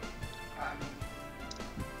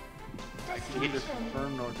 I can either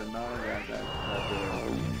confirm or deny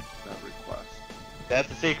that request. That's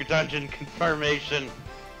a secret dungeon confirmation.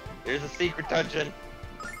 There's a secret dungeon.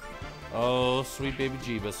 Oh, sweet baby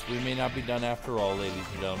Jeebus. We may not be done after all, ladies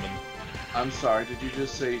and gentlemen. I'm sorry, did you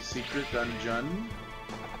just say secret dungeon?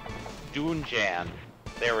 Dunjan.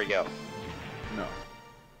 There we go. No.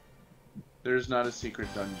 There's not a secret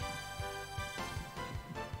dungeon.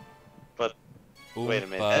 But, wait a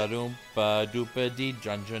minute. Oompa doopa dee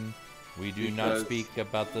dungeon. We do not speak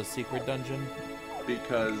about the secret dungeon.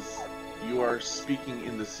 Because you are speaking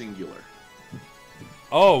in the singular.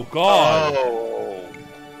 Oh, God!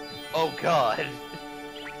 Oh, God.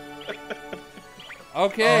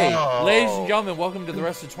 Okay, ladies and gentlemen, welcome to the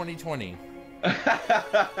rest of 2020.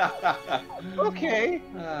 Okay.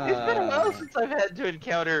 It's been a while since I've had to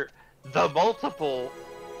encounter the multiple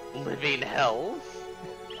living hells.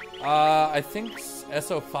 I think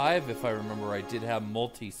SO5, if I remember right, did have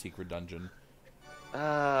multi-secret dungeon.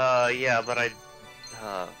 Yeah, but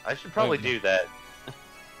I should probably do that.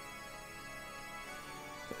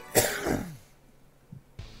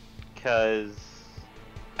 Because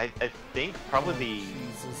I think probably the...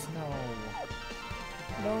 Jesus, no.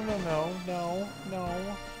 No, no, no, no, no.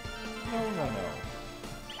 No,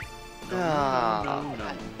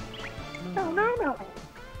 no, no.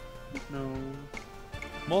 No.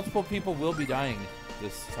 Multiple people will be dying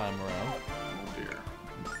this time around. Oh dear.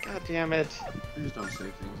 God damn it. Please don't say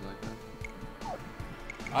things like that.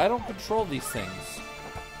 I don't control these things.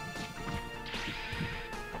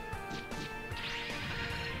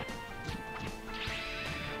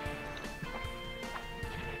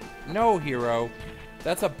 No, hero.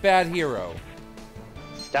 That's a bad hero.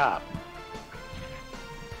 Stop.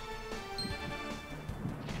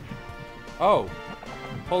 Oh.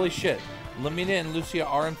 Holy shit. Lamina and Lucia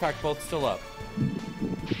are in fact both still up.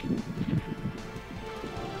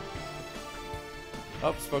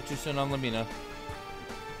 Oh, spoke too soon on Lamina.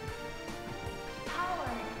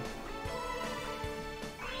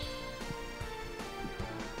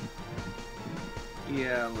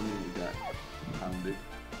 Yeah, Lamina got pounded.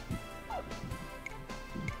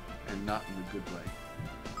 and not in a good way.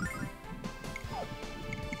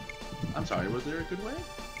 I'm sorry, was there a good way?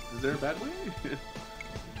 Is there a bad way?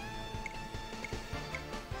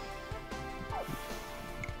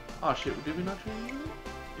 Oh shit, did we not train you?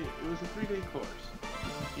 It was a 3-day course.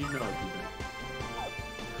 You know it,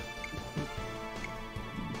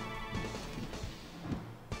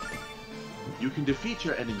 you can defeat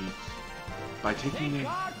your enemies by taking Thank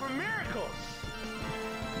God for miracles!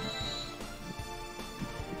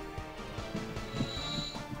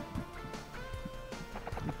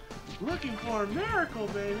 Looking for a miracle,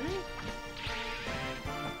 baby!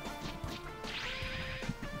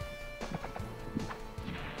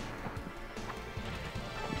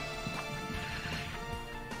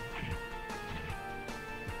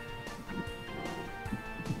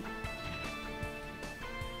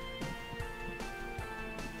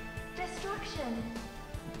 Destruction.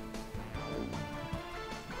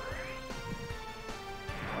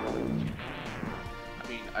 I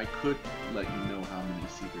mean, I could let you know how many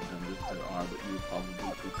secret dungeons there are, but you would probably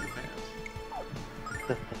poop your pants.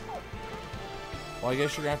 Well, I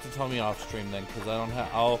guess you're gonna have to tell me off stream then, because I don't have.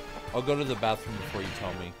 I'll go to the bathroom before you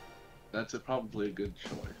tell me. That's probably a good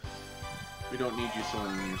choice. We don't need you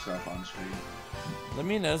soiling yourself on stream.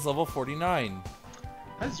 Lamina is level 49.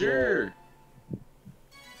 Azure!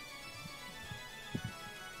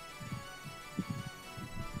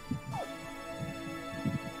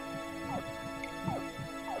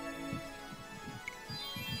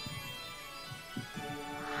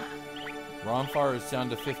 Ronfar is down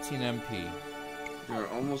to 15 MP. You're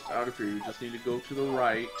almost out of here. You just need to go to the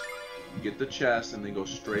right, get the chest, and then go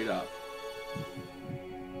straight up.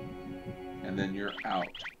 And then you're out.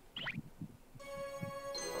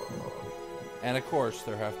 And of course,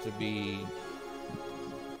 there have to be...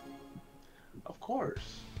 Of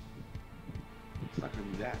course. It's not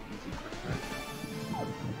going to be that easy for right?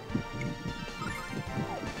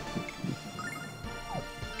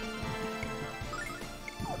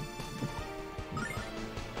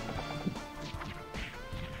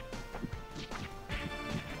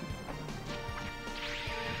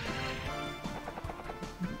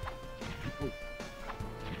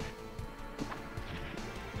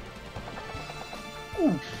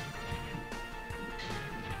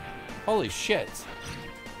 Holy shit.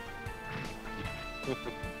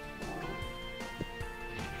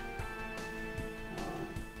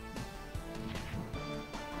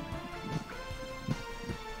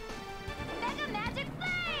 Mega Magic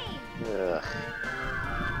Flame! Ugh.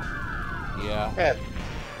 Yeah.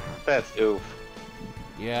 That's oof.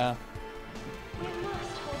 Yeah. We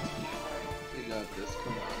must hold together. You got this.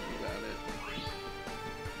 Come on, you got it.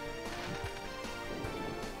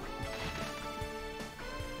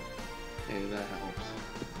 Hey, that helps.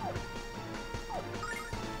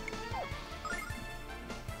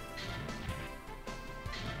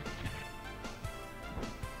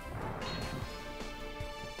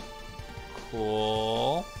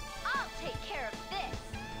 Cool. I'll take care of this.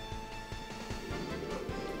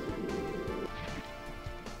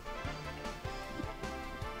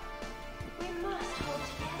 We must hold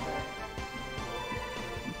together.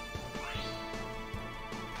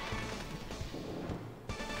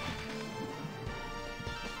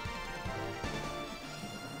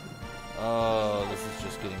 Oh, this is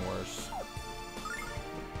just getting worse.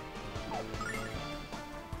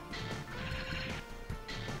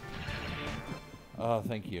 Oh,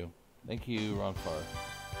 thank you. Thank you, Ronfar.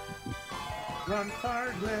 Run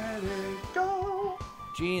hard, let it go!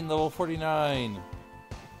 Gene, level 49.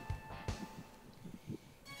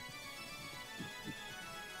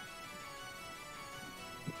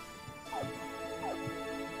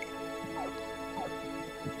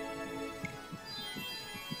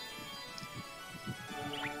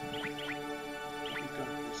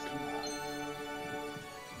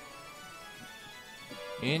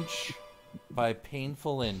 Inch by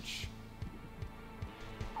painful inch.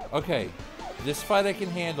 Okay, this fight I can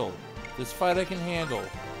handle. This fight I can handle.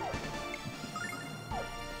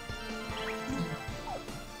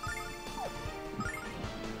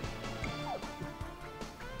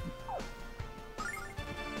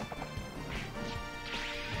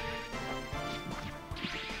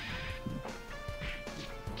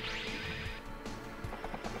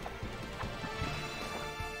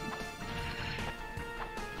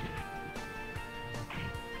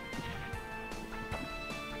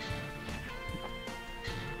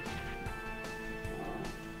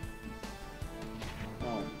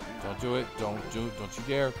 Don't do it. Don't you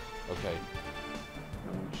dare. Okay.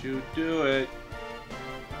 Don't you do it.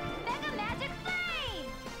 Mega Magic Flame!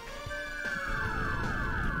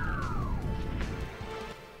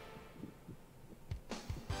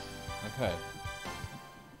 Okay.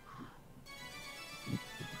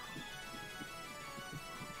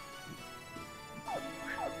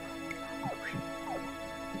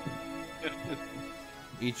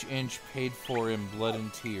 Each inch paid for in blood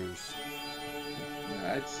and tears.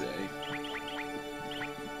 I'd say.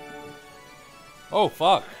 Oh,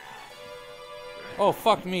 fuck. Oh,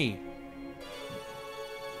 fuck me.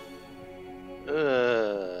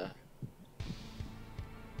 Oh,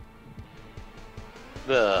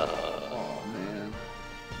 man.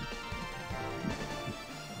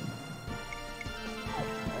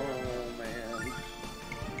 Oh, man.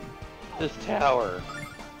 This tower.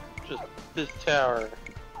 Just this tower.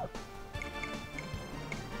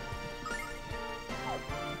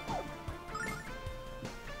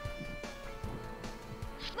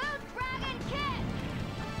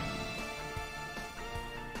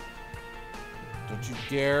 Don't you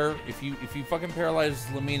dare. If you fucking paralyze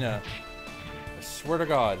Lamina, I swear to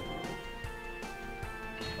God.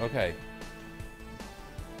 Okay.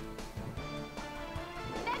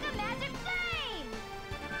 Mega Magic Flame!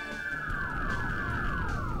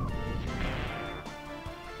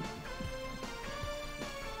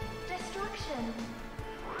 Destruction.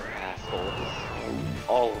 Assholes.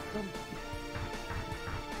 All of them.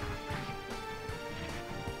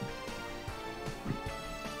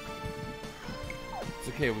 It's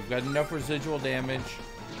okay, we've got enough residual damage.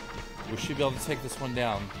 We should be able to take this one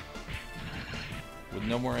down. With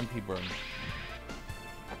no more MP burn.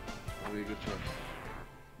 Really good choice.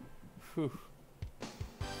 Whew.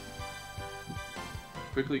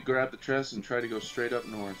 Quickly grab the chest and try to go straight up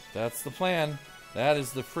north. That's the plan. That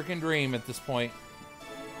is the freaking dream at this point.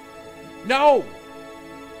 No!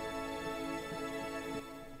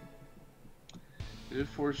 Did it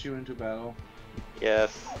force you into battle?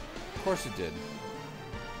 Yes. Of course it did.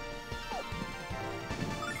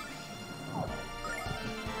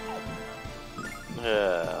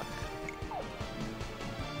 Ugh.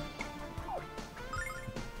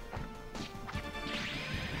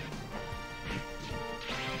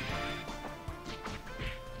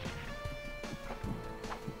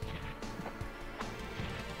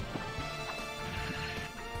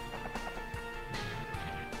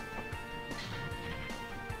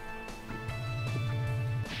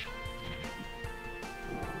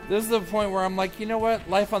 This is the point where I'm like, you know what?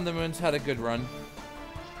 Life on the Moon's had a good run.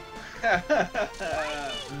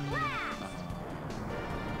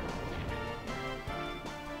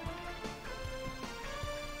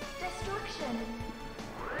 Destruction.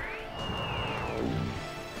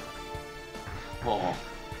 Oh.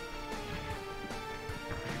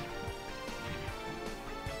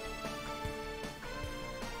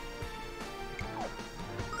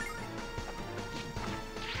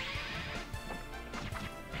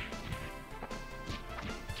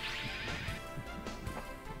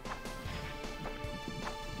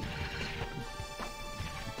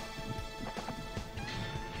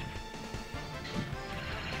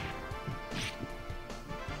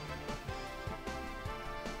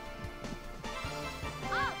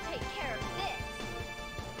 I'll take care of this.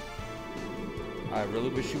 I really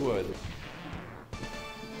wish you would.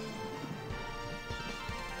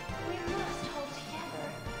 We must hold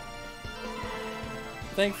together.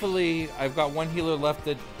 Thankfully, I've got one healer left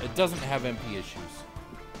that it doesn't have MP issues.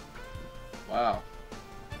 Wow.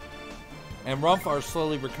 And Rumph are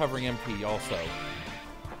slowly recovering MP also.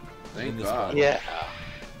 Thank In this God. battle. Yeah.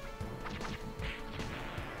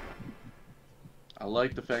 I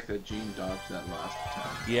like the fact that Gene dodged that last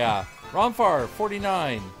attack. Yeah. Ronfar,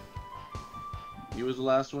 49. He was the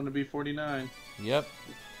last one to be 49. Yep.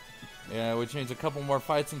 Yeah, which means a couple more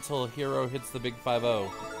fights until Hero hits the big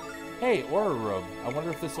 5-0. Hey, Aura Robe. I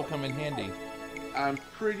wonder if this will come in handy. I'm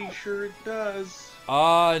pretty sure it does.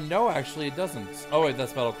 No, actually it doesn't. Oh, wait,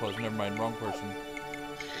 that's Battle Close. Never mind, wrong portion.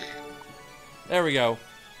 There we go.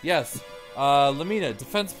 Yes. Lamina,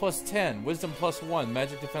 defense plus 10, wisdom plus 1,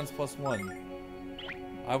 magic defense plus 1.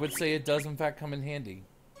 I would say it does in fact come in handy.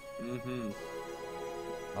 Mm-hmm.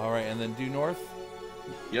 Alright, and then due north?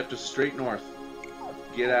 You have to straight north.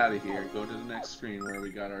 Get out of here. Go to the next screen where we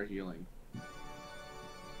got our healing.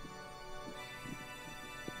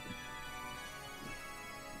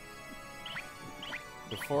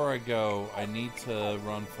 Before I go, I need to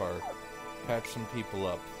run far. Patch some people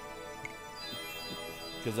up.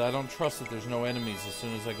 Because I don't trust that there's no enemies as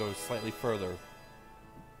soon as I go slightly further.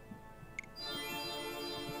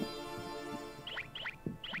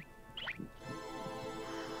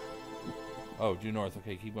 Oh, due north.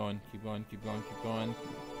 Okay, keep going, keep going, keep going, keep going.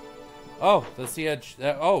 Oh, that's the edge.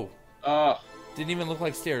 Oh! Didn't even look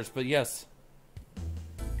like stairs, but yes.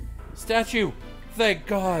 Statue! Thank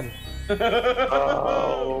God!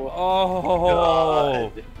 Oh,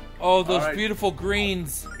 Oh, God. oh, those Alright. beautiful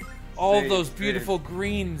greens. All Save, those save. beautiful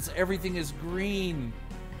greens. Everything is green.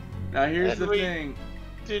 Now here's And the we- thing.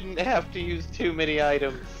 Didn't have to use too many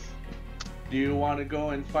items. Do you want to go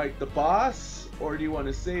and fight the boss, or do you want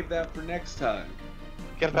to save that for next time?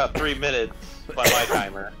 Got about 3 minutes by my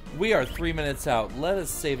timer. We are 3 minutes out. Let us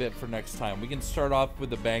save it for next time. We can start off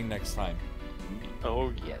with a bang next time.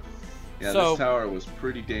 Oh, yes. Yeah, So- this tower was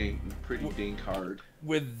pretty dang hard.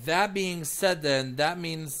 With that being said, then, that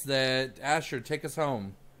means that, Asher, take us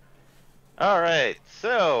home. Alright,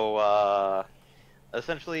 so,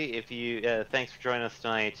 essentially, if you, thanks for joining us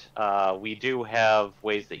tonight. We do have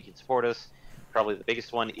ways that you can support us. Probably the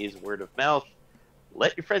biggest one is word of mouth.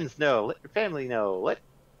 Let your friends know, let your family know, let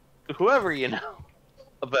whoever you know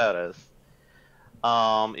about us.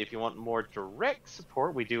 If you want more direct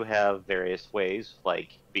support, we do have various ways,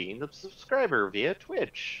 like being a subscriber via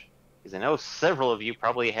Twitch. Because I know several of you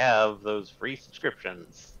probably have those free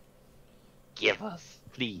subscriptions. Give us,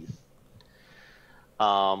 please.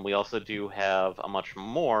 We also do have a much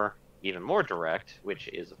more, even more direct, which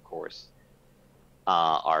is, of course,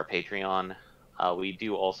 our Patreon. We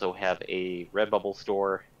do also have a Redbubble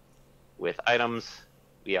store with items.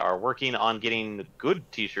 We are working on getting good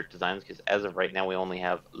t-shirt designs, because as of right now, we only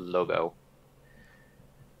have logo.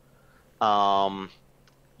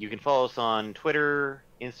 You can follow us on Twitter,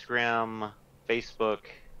 Instagram, Facebook,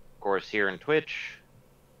 of course, here in Twitch.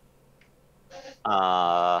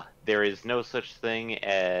 There is no such thing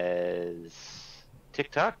as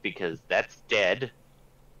TikTok because that's dead.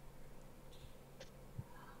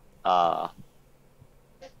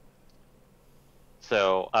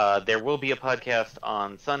 So there will be a podcast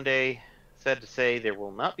on Sunday. Sad to say, there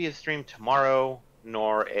will not be a stream tomorrow,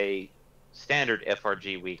 nor a standard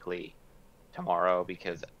FRG weekly tomorrow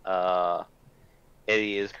because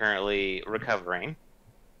Eddie is currently recovering.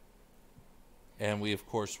 And we, of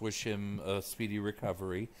course, wish him a speedy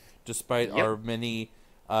recovery, despite Yep. our many,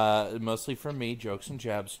 mostly from me, jokes and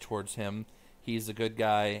jabs towards him. He's a good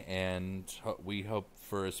guy, and we hope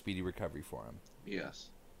for a speedy recovery for him. Yes.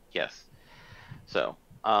 Yes. So,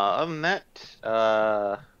 other than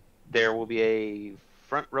that, there will be a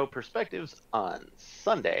Front Row Perspectives on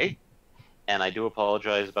Sunday, and I do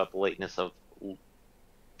apologize about the lateness of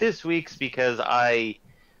this week's because I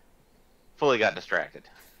fully got distracted.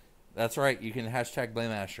 That's right. You can hashtag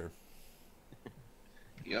blame Asher.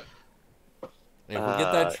 Yep. If we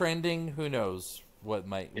get that trending, who knows what If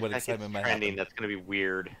that excitement gets might trending, happen. that's going to be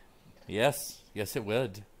weird. Yes, it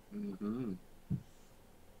would. Mm-hmm.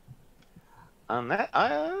 On that,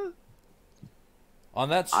 On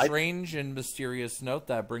that strange and mysterious note,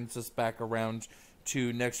 that brings us back around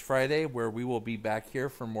to next Friday, where we will be back here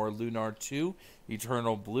for more Lunar 2,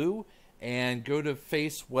 Eternal Blue, and go to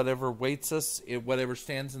face whatever waits us, whatever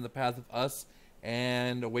stands in the path of us,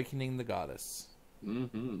 and awakening the goddess.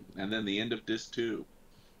 Mm-hmm. And then the end of Disc 2.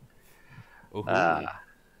 Ooh.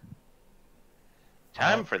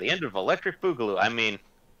 time for the end of Electric Boogaloo. I mean,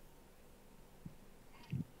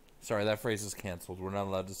 Sorry, that phrase is canceled. We're not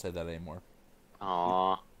allowed to say that anymore.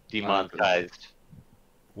 aw, demonetized.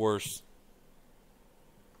 Worse.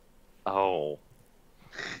 Oh.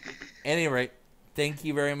 Any rate, thank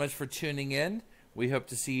you very much for tuning in. We hope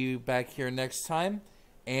to see you back here next time.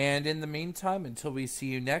 And in the meantime, until we see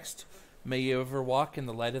you next, may you ever walk in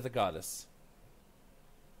the light of the goddess.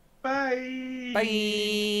 Bye.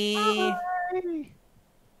 Bye.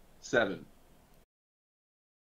 7.